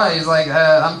like, "What?" He's like,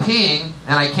 "I'm peeing,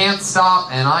 and I can't stop,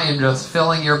 and I am just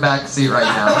filling your back seat right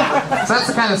now." So that's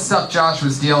the kind of stuff Josh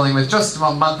was dealing with just a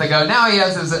month ago. Now he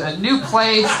has a new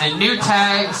place and new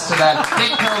tags to that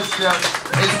Dick Pills joke.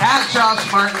 It's at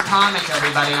Josh Martin Comic,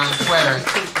 everybody, on Twitter.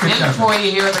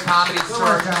 Employee here at the Comedy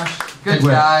Store. Good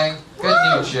guy. Good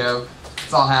new joke.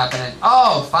 It's all happening.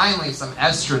 Oh, finally some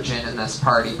estrogen in this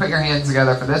party. Put your hands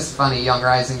together for this funny young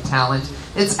rising talent.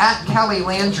 It's at Kelly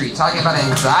Landry talking about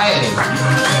anxiety.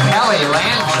 Kelly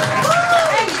Landry.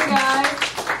 Thanks, you guys.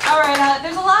 All right,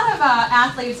 there's a lot of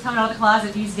athletes coming out of the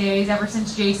closet these days, ever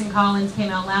since Jason Collins came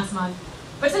out last month.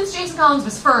 But since Jason Collins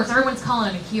was first, everyone's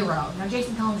calling him a hero. Now,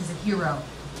 Jason Collins is a hero.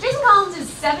 Jason Collins is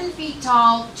 7 feet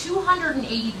tall,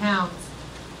 280 pounds.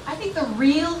 I think the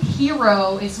real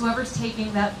hero is whoever's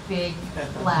taking that big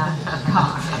black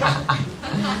cock.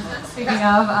 Speaking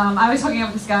of, I was hooking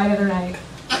up with this guy the other night.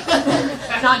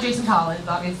 Not Jason Collins,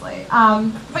 obviously.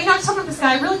 But, just hooking up with this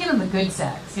guy, really giving him the good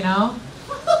sex, And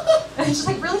it's just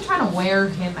like really trying to wear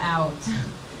him out.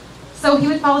 So he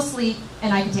would fall asleep,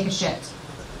 and I could take a shit.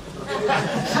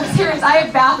 I'm serious, I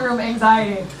have bathroom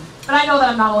anxiety. But I know that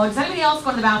I'm not alone. Does anybody else go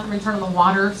to the bathroom and turn on the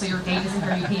water so your date doesn't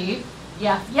hear you pee?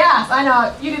 Yes, I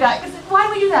know. You do that. Why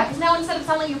do we do that? Because now instead of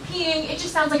sounding like you're peeing, it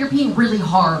just sounds like you're peeing really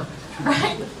hard,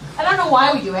 right? I don't know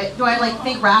why we do it. Do I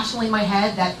think rationally in my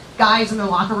head that guys in their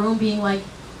locker room being like,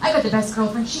 "I got the best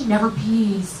girlfriend. She never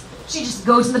pees. She just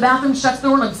goes in the bathroom, shuts the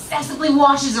door, and obsessively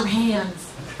washes her hands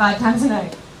 5 times a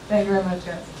night." Thank you very much,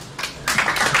 guys.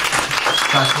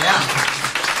 Yeah.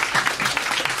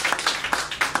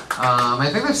 I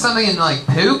think there's something in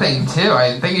pooping too.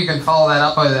 I think you can follow that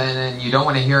up with, and you don't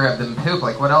want to hear of them poop.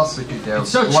 Like, what else would you do?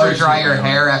 So blow dry churchy, your though.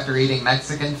 hair after eating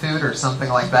Mexican food or something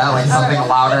like that, like something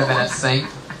louder than a sink.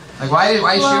 Like, why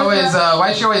is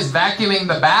she always vacuuming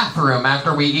the bathroom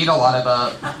after we eat a lot of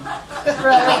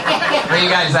Where are you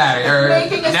guys at?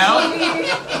 Making a No?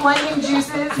 smoothie, blending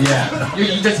juices. Yeah.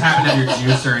 You just happen to have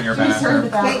your juicer in your Juicer in the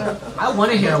bathroom. bathroom. I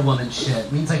want to hear a woman shit.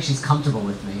 It means like she's comfortable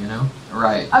with me,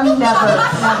 Right. I've never.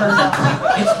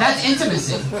 That's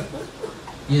intimacy.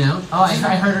 Oh,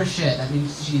 I heard her shit. That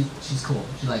means she's cool.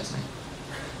 She likes me.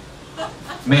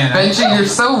 Man, Benji, you're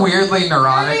so weirdly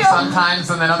neurotic sometimes,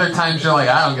 and then other times you're like,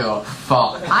 I don't give a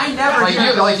fuck. I never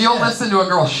you'll listen to a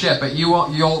girl shit, but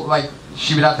you'll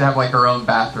she would have to have like her own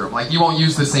bathroom. Like you won't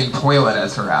use the same toilet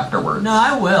as her afterwards. No,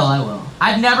 I will.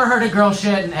 I've never heard a girl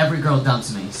shit and every girl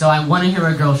dumps me. So I want to hear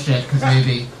a girl shit because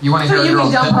maybe you want to So hear a you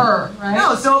girl can dump her, right?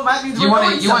 No, so it might mean You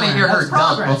want to hear her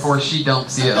dump before she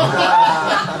dumps you.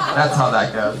 That's how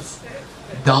that goes.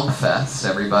 Dump fest,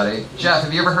 everybody. Jeff,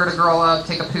 have you ever heard a girl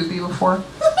take a poopy before?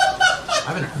 I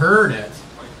haven't heard it.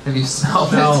 Have you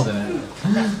smelled it?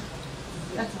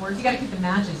 That's worse. You gotta keep the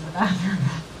matches in the bathroom.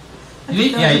 You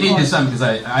need to do something because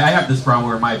I have this problem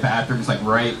where my bathroom's like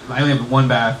right. I only have one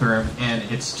bathroom and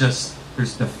it's just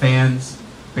there's the fans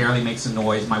barely makes a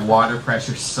noise. My water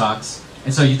pressure sucks,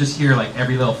 and so you just hear like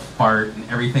every little fart and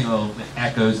everything little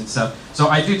echoes and stuff. So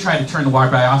I do try to turn the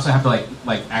water, but I also have to like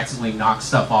accidentally knock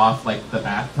stuff off like the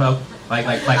bathtub. Like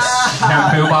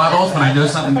shampoo bottles when I know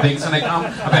something big's gonna come.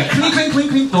 I'm like clink clink clink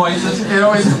clink noises. It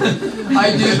always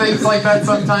I do things like that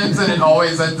sometimes and it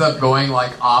always ends up going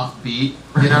like off beat.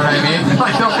 You know what I mean?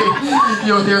 Like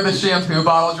you'll hear the shampoo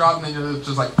bottle drop and then you're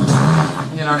just like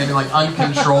you know what I mean? Like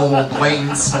uncontrollable,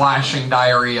 blatant splashing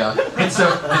diarrhea.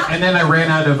 And then I ran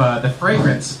out of the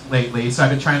fragrance lately, so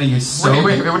I've been trying to use soap.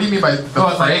 Wait, what do you mean by the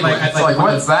fragrance? Like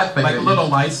what's that thing? Like a little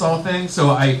Lysol thing. So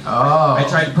I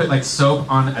tried to put like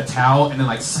soap on a towel and then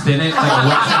like spin it like a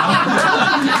wet towel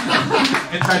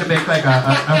and try to make like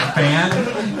a fan,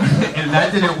 and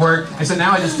that didn't work. And so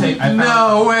now I just take.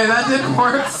 No way, that didn't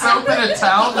work. Soap in a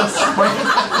towel just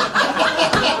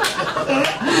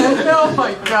oh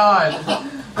my god.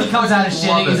 He comes out of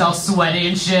shitting, he's all sweaty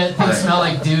and shit. Things smell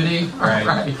like duty. Right.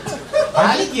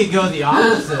 I think you go the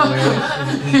opposite way.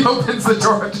 He opens the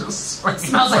door and just swings.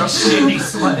 Smells like shit, he's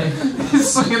sweating.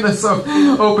 He's swinging the soap,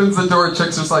 opens the door,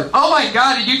 chick's just like, oh my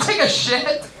god, did you take a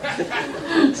shit?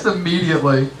 Just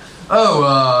immediately.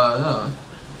 Why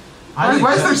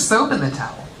is there soap in the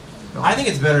towel? I think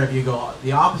it's better if you go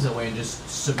the opposite way and just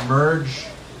submerge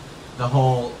the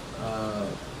whole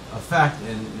effect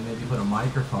and maybe put a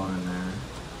microphone in there.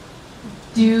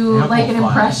 Do like an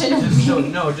impression of me?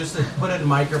 Just to put a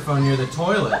microphone near the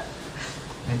toilet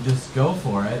and just go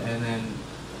for it, and then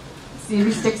see if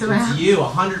he sticks around. It's you,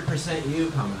 100%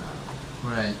 you coming out.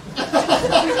 Right.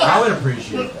 I would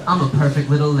appreciate that. I'm a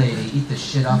perfect little lady. Eat the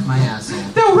shit off my asshole.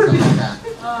 That would be. Like that.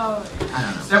 Oh. I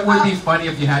don't know. That would be funny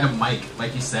if you had a mic,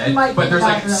 like you said, but there's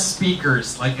like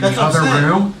speakers like in That's the what other I'm saying.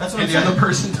 room, That's what and I'm the other saying.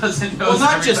 person doesn't know. Well,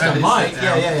 not every just time a they mic. sit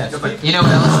down. Yeah. You know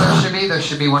what else there should be? There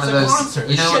should be one of It's a those. concert.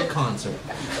 You know a shit concert.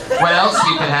 What else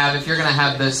you could have if you're going to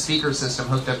have the speaker system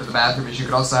hooked up to the bathroom is you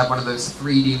could also have one of those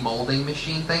 3D molding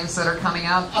machine things that are coming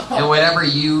out, and whatever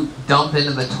you dump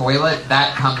into the toilet,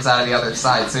 that comes out of the other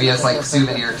side. So he has like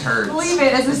souvenir turds. Leave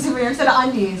it as a souvenir instead of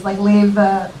undies. Like leave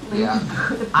the.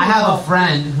 I have a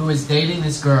friend who was dating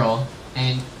this girl,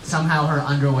 and somehow her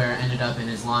underwear ended up in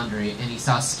his laundry, and he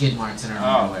saw skid marks in her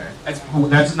underwear.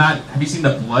 That's not. Have you seen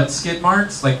the blood skid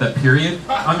marks, like the period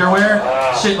underwear?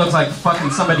 Shit looks like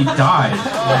fucking somebody died.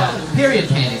 Yeah. Period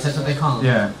panties. That's what they call them.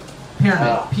 Yeah.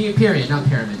 Pyramid. Period, not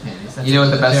pyramid panties. That's You know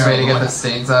what the best way to get one. the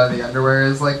stains out of the underwear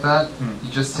is like that? You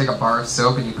just take a bar of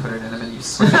soap and you put it in them and you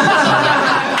swing it.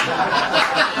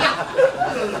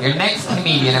 Your next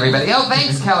comedian, everybody. Oh,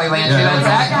 thanks, Kelly Landry. Yeah. That's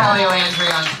at Kelly Landry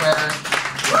on Twitter.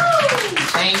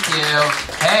 Thank you.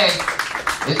 Hey,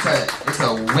 it's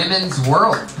a women's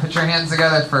world. Put your hands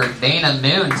together for Dana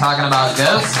Moon talking about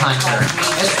Ghost Hunter.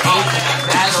 It's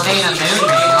at Dana Moon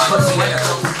on Twitter.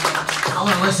 I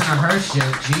want to listen to her shit.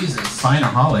 Jesus.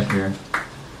 Finaholic here.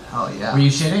 Hell yeah. Were you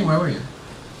shitting? Where were you?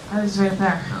 I was right up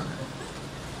there.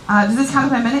 Does this count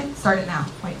as my minute? Start it now.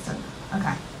 Wait, so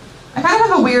okay. I kind of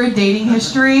have a weird dating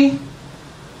history.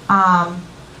 I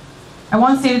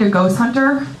once dated a ghost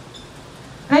hunter,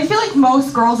 and I feel like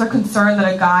most girls are concerned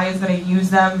that a guy is going to use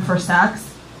them for sex.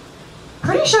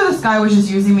 Pretty sure this guy was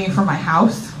just using me for my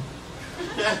house,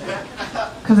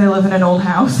 because I live in an old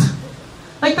house.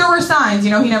 Like, there were signs, he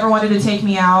never wanted to take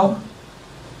me out.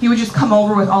 He would just come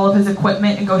over with all of his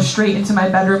equipment and go straight into my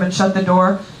bedroom and shut the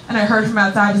door. And I heard from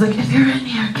outside, he's like, if you're in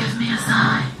here, give me a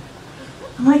sign.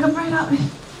 I'm like, I'm right out here.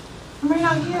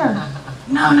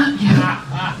 No, not you.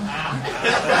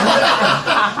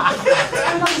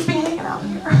 I'll just be hanging out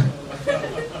here.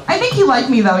 I think he liked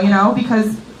me though,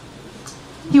 because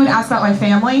he would ask about my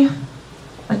family.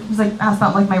 Like, he was like, asked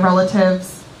about like my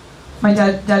relatives, my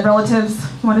dead relatives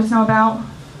he wanted to know about.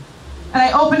 And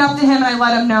I opened up to him and I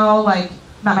let him know like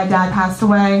that my dad passed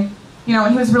away.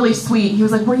 And he was really sweet. He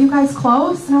was like, were you guys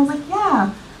close? And I was like,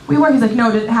 yeah, we were. He's like, no,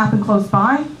 did it happen close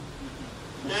by?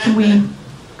 Can we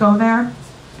go there?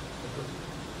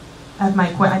 I have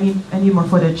my I need more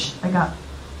footage. That's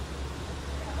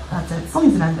it. Still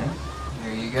needs an ending.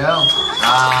 There you go.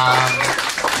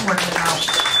 Working it out.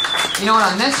 You know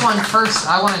what? On this one, first,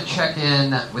 I want to check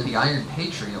in with the Iron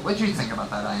Patriot. What did you think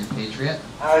about that Iron Patriot?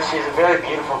 She's a very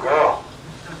beautiful girl.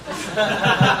 There you go. Is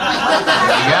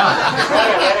that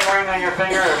a wedding ring on your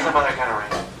finger or some other kind of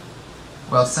ring?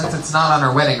 Well, since it's not on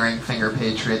her wedding ring finger,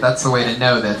 Patriot, that's the way to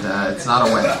know that it's not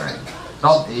a wedding ring.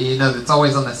 You know, it's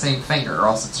always on the same finger, or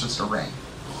else it's just a ring.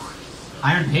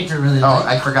 Iron Patriot really. Oh,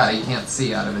 I forgot. He can't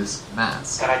see out of his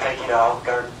mask. Can I take you to Olive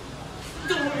Garden?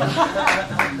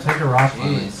 Take a rock.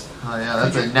 Jeez. Oh yeah,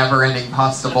 that's a never-ending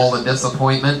pasta bowl of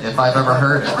disappointment if I've ever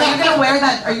heard it. Are you gonna wear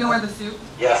that? Are you gonna wear the suit?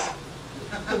 Yes.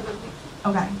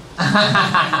 Okay.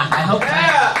 I hope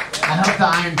the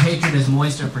Iron Patriot is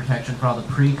moisture protection for all the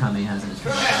pre-cum he has in his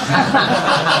face.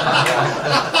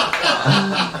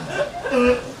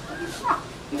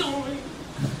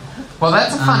 Well,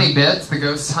 that's a funny bit, the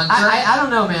ghost hunter. I don't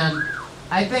know, man.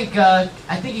 I think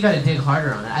you got to dig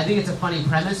harder on it. I think it's a funny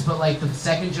premise, but like the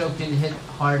second joke didn't hit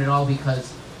hard at all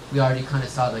because we already kind of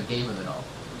saw the game of it all.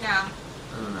 Yeah.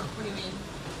 I don't know. What do you mean?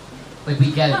 Like we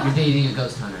get it. You're dating a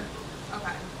ghost hunter.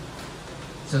 Okay.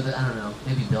 So that, I don't know.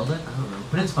 Maybe build it. I don't know.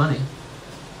 But it's funny.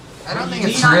 I don't think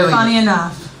It's it's not really funny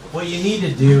enough. What you need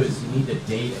to do is you need to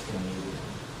date a comedian.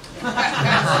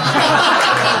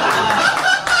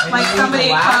 Like you somebody need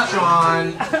to latch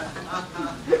on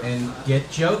and get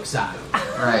jokes out of it.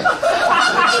 Right.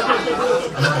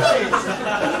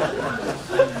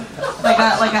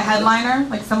 like a headliner,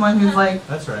 like someone who's like.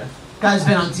 That's right. Guy's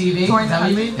been on TV. Touring Is that what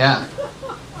you mean? Yeah.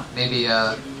 Maybe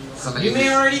somebody. You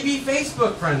may already be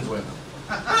Facebook friends with him.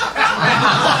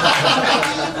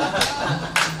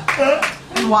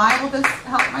 And why will this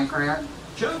help my career?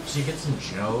 Jokes. You get some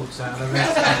jokes out of it.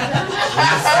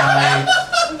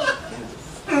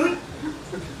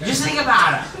 Just think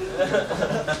about it.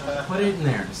 Put it in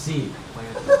there. See.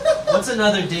 What's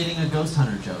another dating a ghost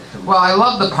hunter joke? Well, I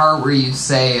love the part where you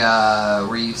say, oh,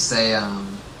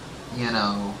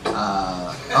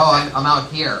 I'm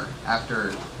out here.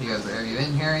 After he goes, are you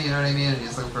in here? You know what I mean? And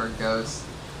he's looking for a ghost.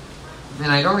 And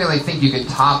I don't really think you can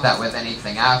top that with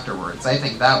anything afterwards. I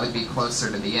think that would be closer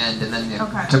to the end. And then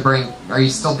to bring, are you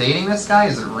still dating this guy?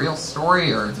 Is it a real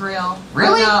story or? It's real.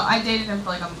 Really? No, I dated him for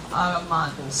like a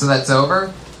month. So that's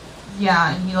over?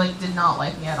 Yeah, and he like did not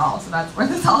like me at all. So that's where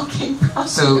this all came from.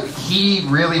 So he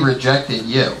really rejected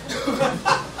you.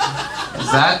 Is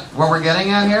that what we're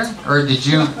getting at here? Or did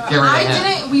you get rid of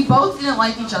him? We both didn't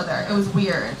like each other. It was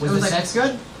weird. Was it was the like, sex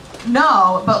good?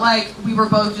 No, but like we were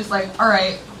both just like, all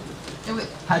right.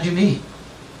 How'd you meet?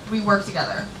 We worked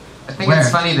together. I think it's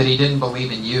funny that he didn't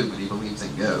believe in you, but he believes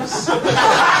in ghosts. That's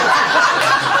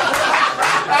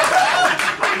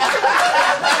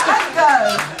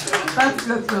good. That's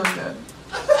really good.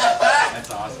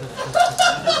 That's awesome.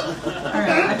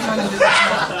 Alright, I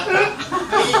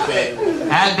think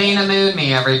Add Dana Moon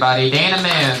me, everybody. Dana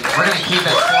Moon. We're going to keep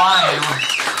it flying. We're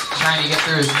trying to get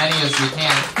through as many as we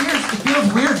can. It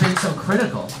feels weird being so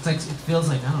critical. It's like, it feels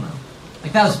like, I don't know.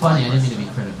 Like, that was funny. I didn't mean to be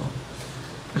critical.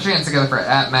 Put your hands together for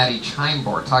 @Maddie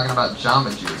Chimeboard, talking about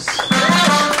Jamba Juice.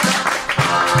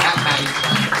 @Maddie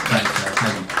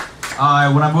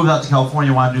Chimeboard. When I moved out to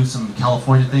California, I wanted to do some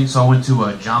California things, so I went to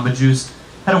Jamba Juice.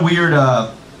 Had a weird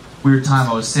time.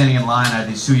 I was standing in line. I had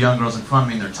these two young girls in front of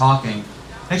me, and they're talking.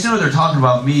 Next thing you know, they're talking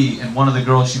about me, and one of the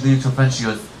girls, she leans to her friend, she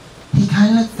goes, "He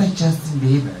kind of looks like Justin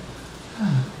Bieber."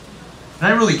 And I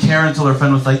didn't really care until her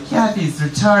friend was like, "Yeah, he's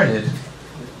retarded."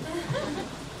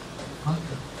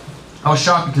 I was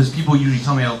shocked because people usually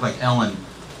tell me I look like Ellen,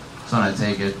 so then I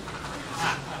take it.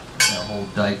 That whole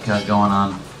dyke going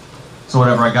on. So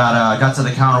whatever, I got to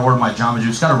the counter, ordered my Jamba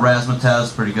Juice, got a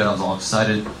razzmatazz, pretty good, I was all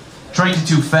excited. Drank it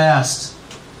too fast,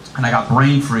 and I got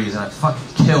brain freeze, and it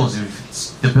fucking kills, dude.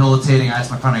 It's debilitating. I asked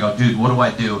my friend, I go, "Dude, what do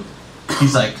I do?"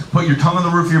 He's like, "Put your tongue on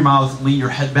the roof of your mouth, lean your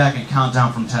head back, and count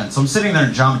down from 10. So I'm sitting there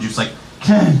in Jamba Juice like,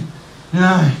 10,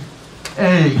 9,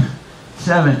 8,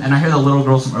 7, and I hear the little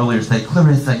girls from earlier say,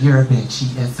 "Clarissa, you're a bitch. She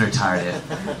is retarded."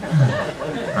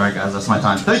 All right, guys, that's my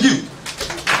time. Thank you.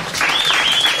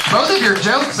 Both of your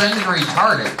jokes ended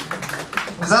retarded.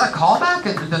 Was that a callback?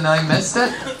 Then I missed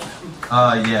it?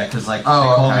 Yeah, because like, they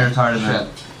called me retarded. Shit.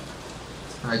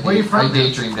 Where are you from? I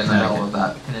daydreamed in the middle of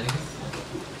that. Connecticut.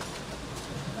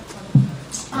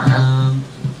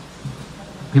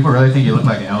 People really think you look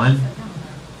like Ellen?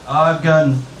 I've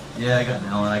gotten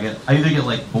Ellen. I either get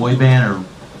like boy band or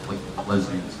like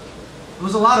lesbians. There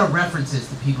was a lot of references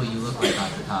to people you look like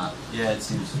off the top. Yeah, it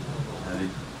seems heavy.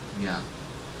 Yeah.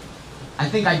 I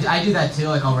think I do that too.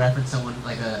 Like I'll reference someone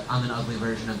like I'm an ugly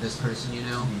version of this person, you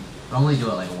know. But only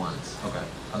do it like once. Okay.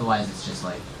 Otherwise, it's just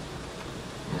like.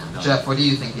 Jeff, what do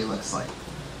you think he looks like?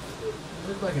 You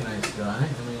look like a nice guy. I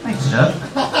mean, Thanks,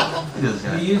 Jeff. Look at this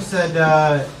guy.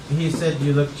 You said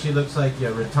she looks like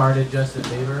a retarded Justin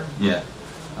Bieber. Yeah.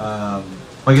 Well,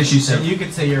 I guess you said. And you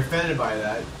could say you're offended by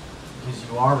that because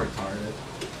you are retarded.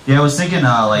 Yeah, I was thinking,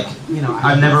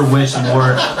 I've never wished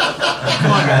more.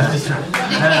 Come on, guys.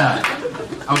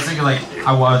 I was thinking,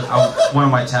 one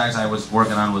of my tags I was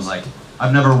working on was like,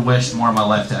 I've never wished more in my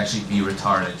life to actually be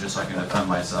retarded, just so I can defend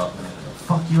myself.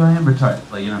 Fuck you, I am retarded.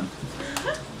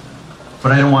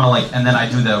 But I don't want to and then I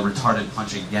do the retarded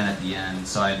punch again at the end,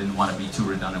 so I didn't want to be too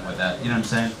redundant with that. You know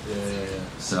what I'm saying? Yeah.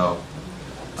 So,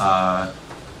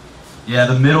 yeah,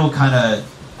 the middle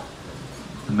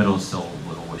is still a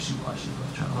little wishy-washy.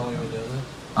 How long have you been doing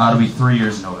It'll be 3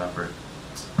 years in November.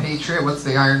 Patriot, what's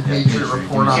the Iron Patriot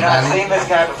report on You know, I've that? seen this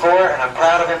guy before, and I'm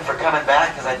proud of him for coming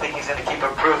back because I think he's going to keep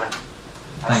improving.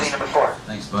 I've seen him before.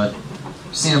 Thanks, bud.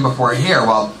 You've seen him before here.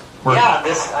 Well,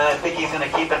 I think he's going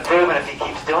to keep improving if he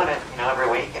keeps doing it, every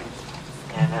week,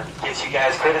 and gives you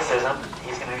guys criticism.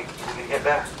 He's going to get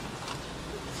better.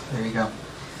 There you go.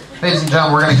 Ladies and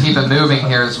gentlemen, we're going to keep it moving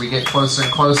here as we get closer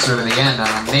and closer to the end.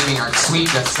 Making our sweet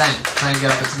descent, trying to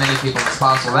get up as many people as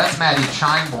possible. That's Maddie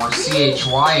Chynbor,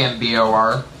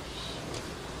 CHYMBOR.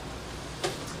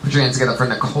 Put your hands together for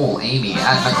Nicole Amy.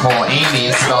 At Nicole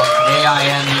Amy, spelled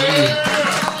AIME.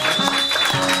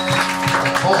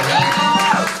 Nicole Amy.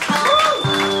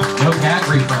 No gag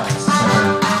reflex.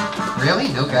 Really?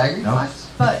 No gag reflex?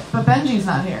 But Benji's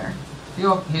not here.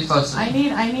 He's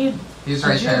listening. I need. He's a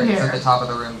right Jew there. He's here. at the top of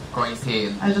the room going pee.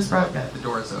 And I just broke it. the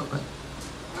door's open.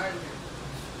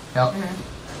 Yep. Here.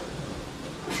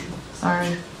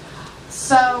 Sorry.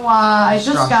 So I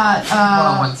just Josh, got.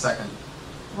 hold on 1 second.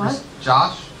 What?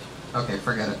 Josh? Okay,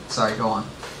 forget it. Sorry, go on.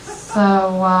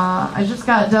 So I just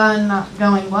got done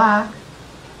going black,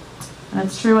 and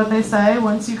it's true what they say.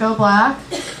 Once you go black,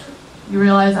 you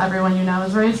realize everyone you know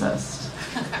is racist,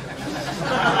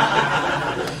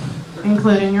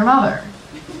 including your mother.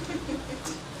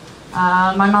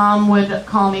 My mom would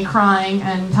call me crying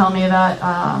and tell me that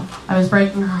I was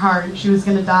breaking her heart and she was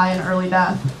going to die an early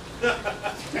death.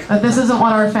 That this isn't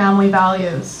what our family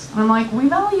values. And I'm like, we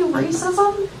value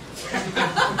racism?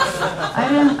 I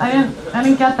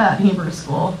didn't get that in Hebrew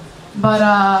school.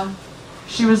 But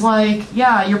she was like,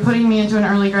 yeah, you're putting me into an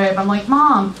early grave. I'm like,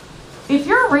 Mom, if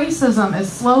your racism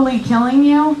is slowly killing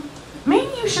you,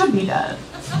 maybe you should be dead.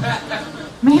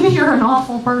 Maybe you're an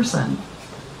awful person.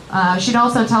 She'd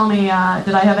also tell me, did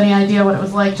I have any idea what it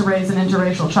was like to raise an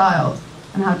interracial child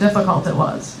and how difficult it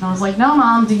was? And I was like, no,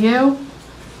 Mom, do you?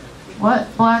 What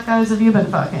black guys have you been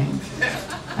fucking?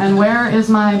 And where is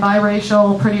my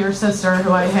biracial, prettier sister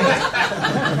who I hate?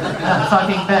 That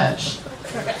fucking bitch.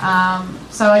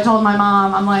 So I told my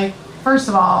mom, I'm like, first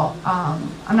of all,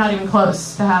 I'm not even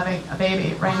close to having a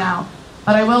baby right now.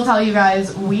 But I will tell you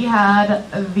guys, we had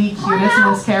the cutest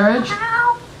miscarriage.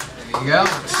 There you go.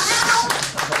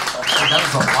 That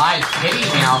was a live kitty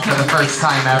meow for the first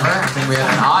time ever. I think we had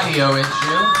an audio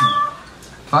issue.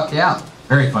 Fuck yeah.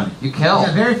 Very funny. You killed.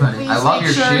 Yeah, very funny. Please I love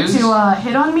your make sure shoes. to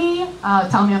hit on me,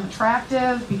 tell me I'm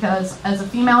attractive, because as a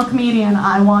female comedian,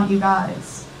 I want you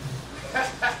guys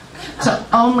to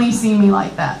only see me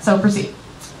like that. So proceed.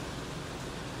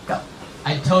 Go.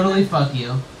 I'd totally fuck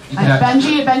you.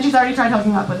 Benji's already tried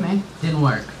hooking up with me. Didn't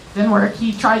work. Didn't work.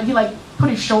 He put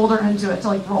his shoulder into it to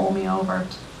roll me over.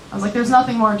 I was like, there's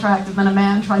nothing more attractive than a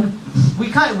man trying to... We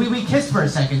kissed for a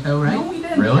second though, right? No, we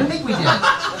didn't. Really? I think we did.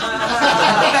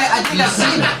 I think I've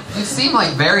seen it. You seem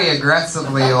very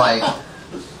aggressively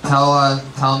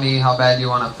tell me how bad you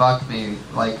want to fuck me.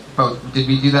 But did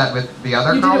we do that with the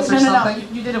other girls or something?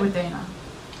 No, you did it with Dana.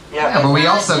 Yeah, but we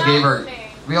also gave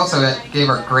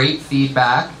her great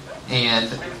feedback, and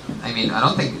I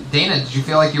don't think Dana. Did you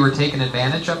feel like you were taken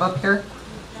advantage of up here?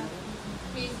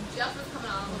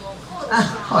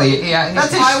 Oh yeah,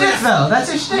 That's his shtick, though. That's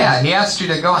his shtick. Yeah, he asked you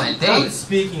to go on a I date. was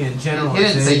speaking in general. He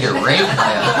didn't say you're raped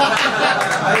by him.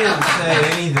 I didn't say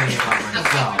anything about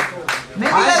myself.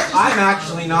 I'm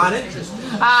actually not interested.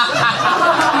 There's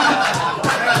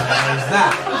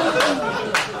that.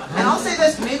 And I'll say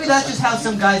this, maybe that's just how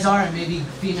some guys are, and maybe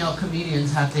female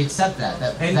comedians have to accept that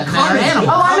men are animals.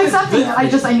 Oh, I'm accepting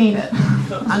it. I need it.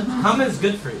 Comment's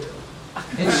good for you.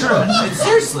 It's true.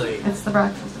 Seriously. It's the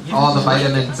breakfast. All the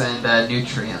vitamins and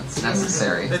nutrients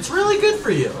necessary. It's really good for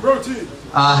you. Protein.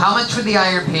 How much would the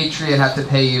Iron Patriot have to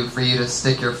pay you for you to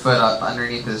stick your foot up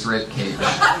underneath his rib cage?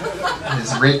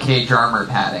 His rib cage armor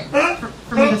padding.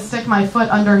 For me to stick my foot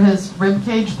under his rib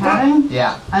cage padding?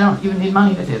 Yeah. I don't even need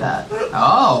money to do that.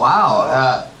 Oh,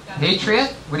 wow.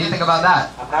 Patriot, what do you think about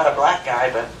that? I'm not a black guy,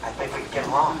 but I think we can get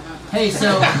along. Hey,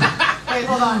 so... Wait,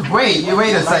 hold on. Wait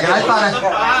a second. I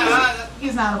thought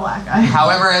He's not a black guy.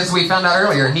 However, as we found out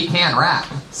earlier, he can rap.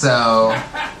 So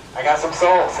I got some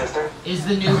soul, sister. Is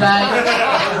the new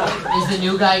guy? Is the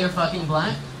new guy you're fucking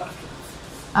black?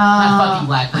 Not fucking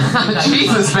black.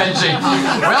 Jesus, Benji.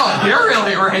 Well, you're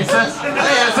really racist.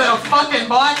 Hey, is it a fucking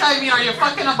black guy? I mean, are you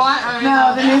fucking a black? I mean,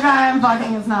 No, the new guy I'm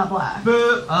fucking is not black.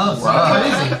 Boo. Oh, so Whoa.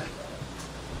 crazy.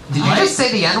 Did you just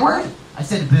say the N-word? I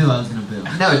said boo. I was gonna boo.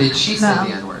 No, did she say No.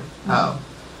 the N-word? Oh.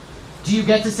 Do you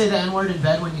get to say the N-word in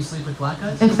bed when you sleep with black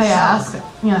guys? If they ask,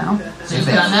 you know. So you've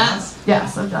done that?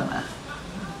 Yes, I've done that.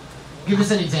 Give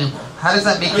us an example. How does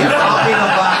that make you? I'll be the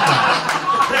black guy.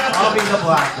 I'll be the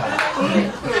black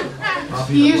guy.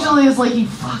 He usually is like, you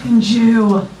fucking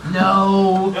Jew.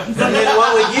 No. He's like,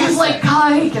 what would you he's say? like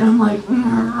kike, and I'm like,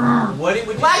 What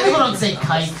would you Black say? people don't say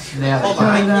kite. Yeah, Hold on,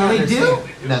 I can't They do?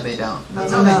 understand. No, they don't. no,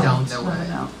 No, they don't. No way.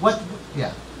 What?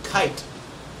 Yeah. Kite.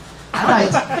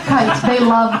 Kite. Kite. They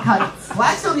love kites.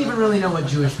 Blacks don't even really know what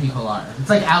Jewish people are. It's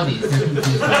like outies. They're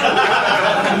confused.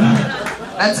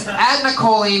 That's at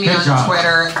Nicole Amy Good on job.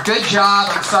 Twitter. Good job.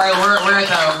 I'm sorry, we're at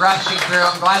the rushing through.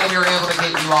 I'm glad that we were able to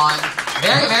get you on.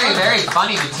 Very, very, very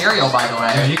funny material, by the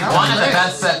way. you go. One of the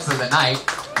best sets of the night.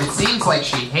 It seems like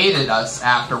she hated us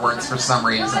afterwards for some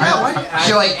reason.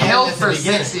 She like killed for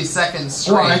 60 seconds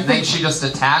straight, Well, I and then think- she just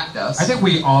attacked us. I think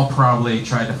we all probably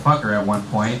tried to fuck her at one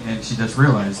point, and she just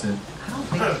realized it.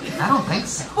 I don't think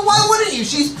so. But why wouldn't you?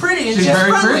 She's pretty and She's she's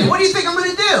very friendly. pretty. What do you think I'm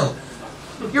gonna do?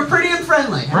 You're pretty and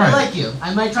friendly. And I Right. like you.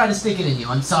 I might try to stick it in you.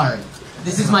 I'm sorry.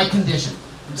 This is my condition.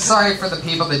 I'm sorry for the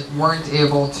people that weren't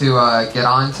able to get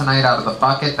on tonight out of the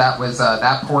bucket. That was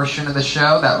that portion of the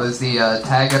show. That was the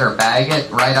tag it or bag it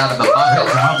right out of the bucket.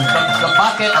 The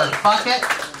bucket or fuck it.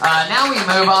 Now we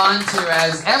move on to,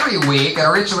 as every week, it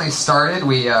originally started,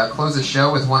 we close the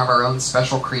show with one of our own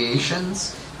special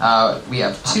creations. We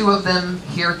have two of them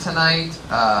here tonight.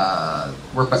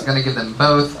 We're going to give them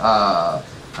both a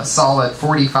solid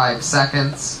 45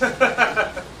 seconds.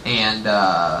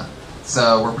 And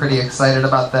so we're pretty excited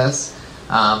about this.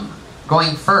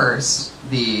 Going first,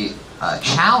 the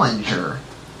challenger,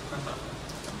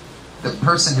 the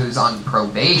person who's on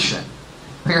probation.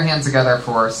 Put your hands together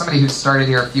for somebody who started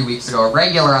here a few weeks ago, a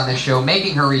regular on this show,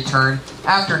 making her return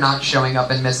after not showing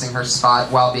up and missing her spot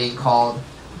while being called.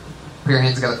 Put your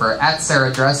hands together for at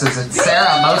Sarah Dresses. It's Sarah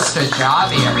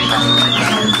Mostajabi,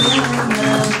 everybody.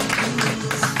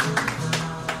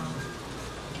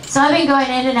 So I've been going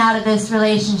in and out of this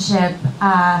relationship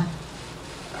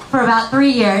for about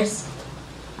 3 years.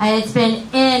 And it's been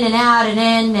in and out and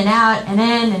in and out and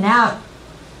in and out.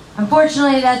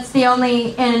 Unfortunately, that's the only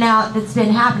in and out that's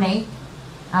been happening.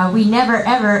 We never,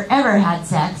 ever, ever had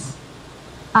sex.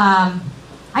 I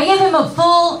give him a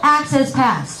full access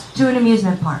pass to an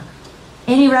amusement park.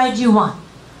 Any ride you want.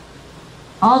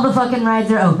 All the fucking rides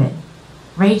are open.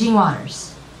 Raging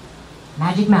Waters.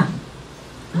 Magic Mountain.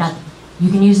 Nothing. You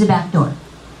can use the back door.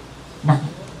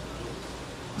 Nothing.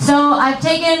 So I've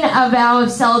taken a vow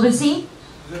of celibacy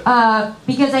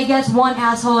because I guess one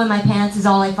asshole in my pants is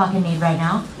all I fucking need right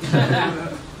now.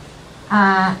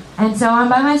 And so I'm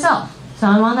by myself. So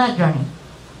I'm on that journey.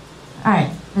 All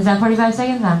right. Is that 45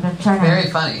 seconds? I'm trying to Very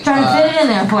funny. Trying to fit it in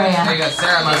there for you. There you go,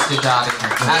 Sarah Mostajabi.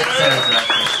 At Sarah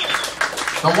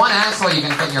Dresses. The one asshole you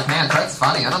can fit in your pants, that's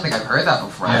funny. I don't think I've heard that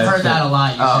before. I've heard that a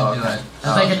lot. You should do okay. it.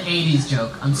 That's like an 80s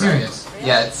joke. I'm serious.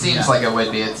 Yeah, it seems like it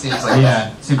would be. It seems like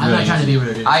Yeah, it seems I'm not really trying to be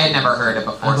rude. I had never heard it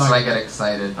before, I've so I already- get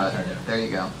excited. But there you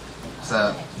go.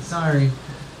 So Sorry. If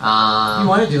you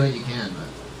want to do it, you can.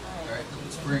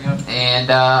 But. And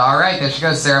all right, there she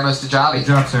goes, Sarah Mostajabi. Good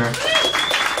job, Sarah.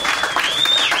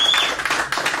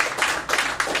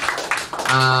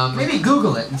 Maybe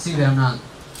Google it and see that I'm not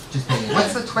just being.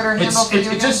 What's the Twitter handle for you It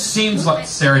again? just seems like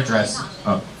Sarah Dress.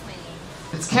 Oh.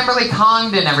 It's Kimberly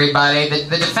Congdon, everybody,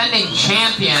 the defending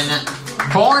champion,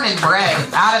 born and bred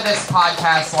out of this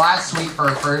podcast last week for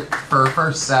her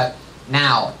first set.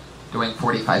 Now doing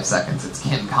 45 seconds. It's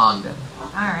Kim Congdon. All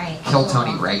right. Kill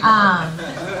Tony Reagan.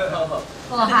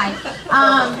 Well, hi.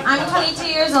 I'm 22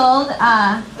 years old.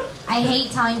 I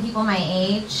hate telling people my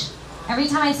age. Every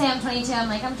time I say I'm 22, I'm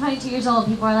like, I'm 22 years old.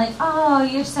 People are like, oh,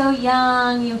 you're so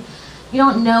young. You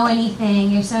don't know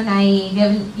anything. You're so naive.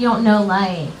 You don't know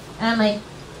life. And I'm like,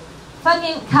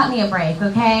 fucking cut me a break,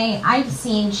 okay? I've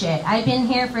seen shit. I've been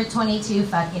here for 22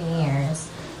 fucking years.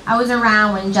 I was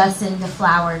around when Justin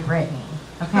deflowered Britney,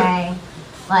 okay?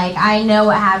 Like, I know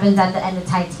what happens at the end of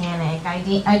Titanic.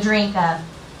 I drink a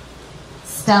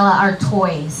Stella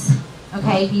Artois.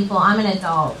 Okay, people, I'm an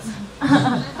adult.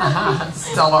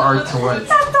 Stella Artois.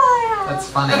 That's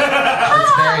funny.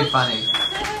 That's very funny.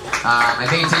 I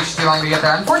think it takes too long to get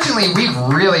there. Unfortunately, we've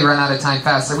really run out of time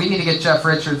fast, so we need to get Jeff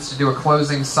Richards to do a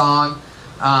closing song.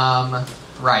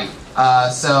 Right.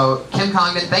 So Kim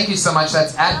Congdon, thank you so much.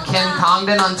 That's at Kim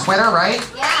Congdon on Twitter, right?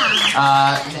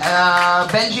 Yeah.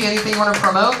 Benji, anything you want to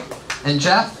promote? And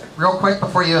Jeff, real quick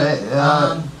before you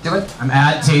do it. I'm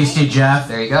at Tasty Jeff.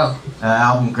 There you go.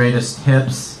 Album Greatest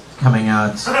Hits coming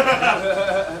out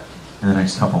in the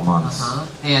next couple months.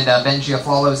 And Benji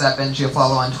Aflalo is at Benji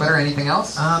Aflalo on Twitter. Anything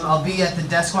else? I'll be at the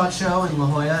Death Squad show in La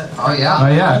Jolla. Oh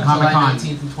yeah. Comic-Con.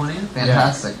 July 19th and 20th.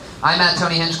 Fantastic. I'm at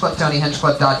Tony Hinchcliffe,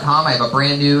 TonyHinchcliffe.com. I have a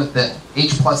brand new, the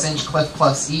H plus Hinchcliffe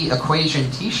plus E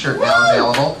equation t-shirt now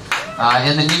available.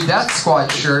 And the new Death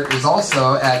Squad shirt is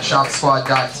also at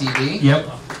shopsquad.tv. Yep.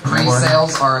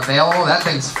 Pre-sales are available. That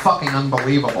thing's fucking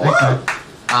unbelievable.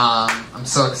 I'm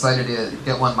so excited to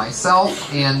get one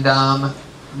myself. And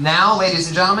now, ladies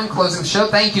and gentlemen, closing the show.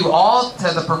 Thank you all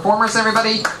to the performers,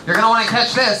 everybody. You're going to want to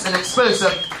catch this, an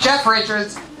exclusive. Jeff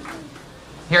Richards.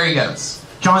 Here he goes.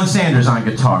 John Sanders on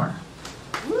guitar.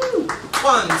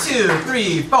 1, 2,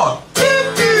 3, 4.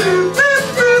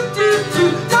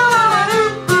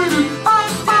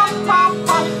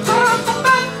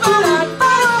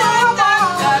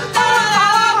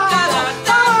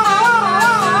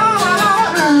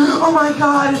 Oh my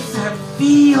God, it's that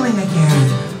feeling again.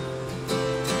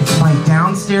 It's like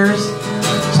downstairs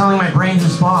telling my brain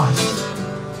who's boss.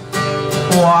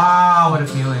 Wow, what a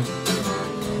feeling.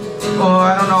 Oh,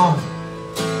 I don't know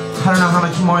how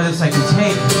much more of this I can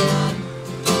take.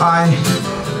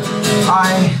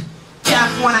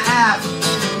 Def wanna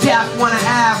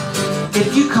app.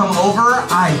 If you come over,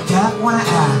 I def wanna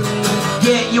app.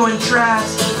 Get you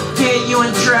interest,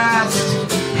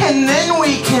 and then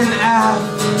we can app.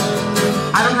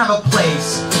 I don't have a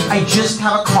place, I just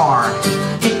have a car.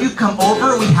 If you come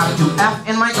over, we have to F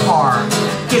in my car.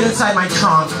 Get inside my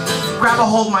trunk, grab a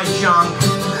hold of my junk.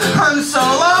 I'm so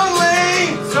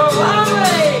lonely!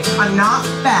 I'm not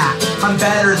fat, I'm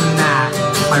better than that.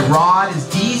 My rod is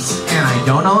decent and I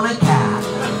don't own a cat.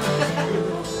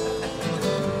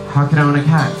 How can I own a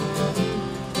cat?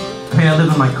 I mean, I live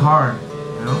in my car,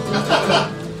 you know?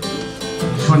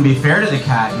 It just wouldn't be fair to the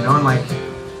cat, you know? And like,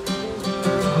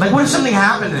 what if something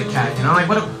happened to the cat, you know? Like,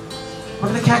 what if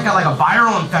the cat got like a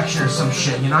viral infection or some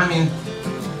shit, you know? I mean,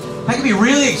 that could be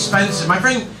really expensive. My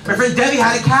friend Debbie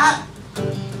had a cat.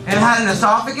 And it had an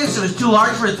esophagus, it was too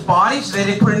large for its body, so they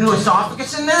didn't put a new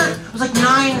esophagus in there. It was like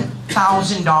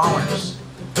 $9,000.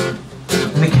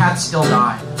 And the cat still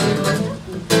died.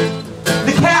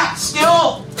 The cat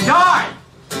still died!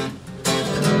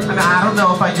 And I don't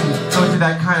know if I can go through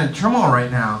that kind of turmoil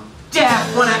right now.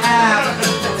 Def wanna app,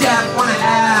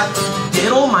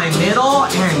 diddle my middle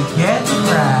and get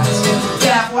depressed.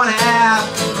 Def wanna app,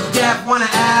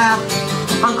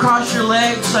 uncross your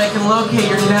legs so I can locate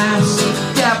your nest.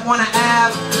 Def wanna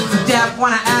app,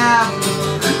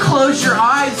 close your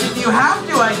eyes if you have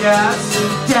to, I guess.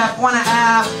 Def wanna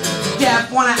app,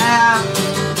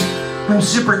 I'm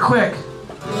super quick.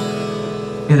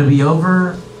 It'll be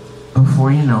over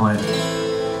before you know it.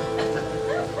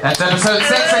 That's episode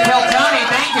 6 of Kill Tony.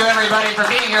 Thank you, everybody, for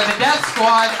being here. The Death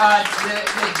Squad, the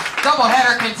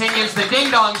doubleheader continues. The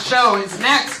Ding Dong Show is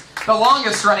next. The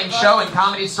longest running show in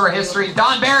Comedy Store history.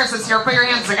 Don Barris is here. Put your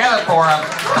hands together for him.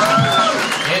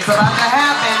 It's about to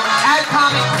happen. At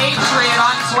Comic Patriot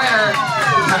on Twitter.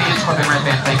 Tony Hinchcliffe and Red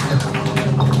Band. Thank you.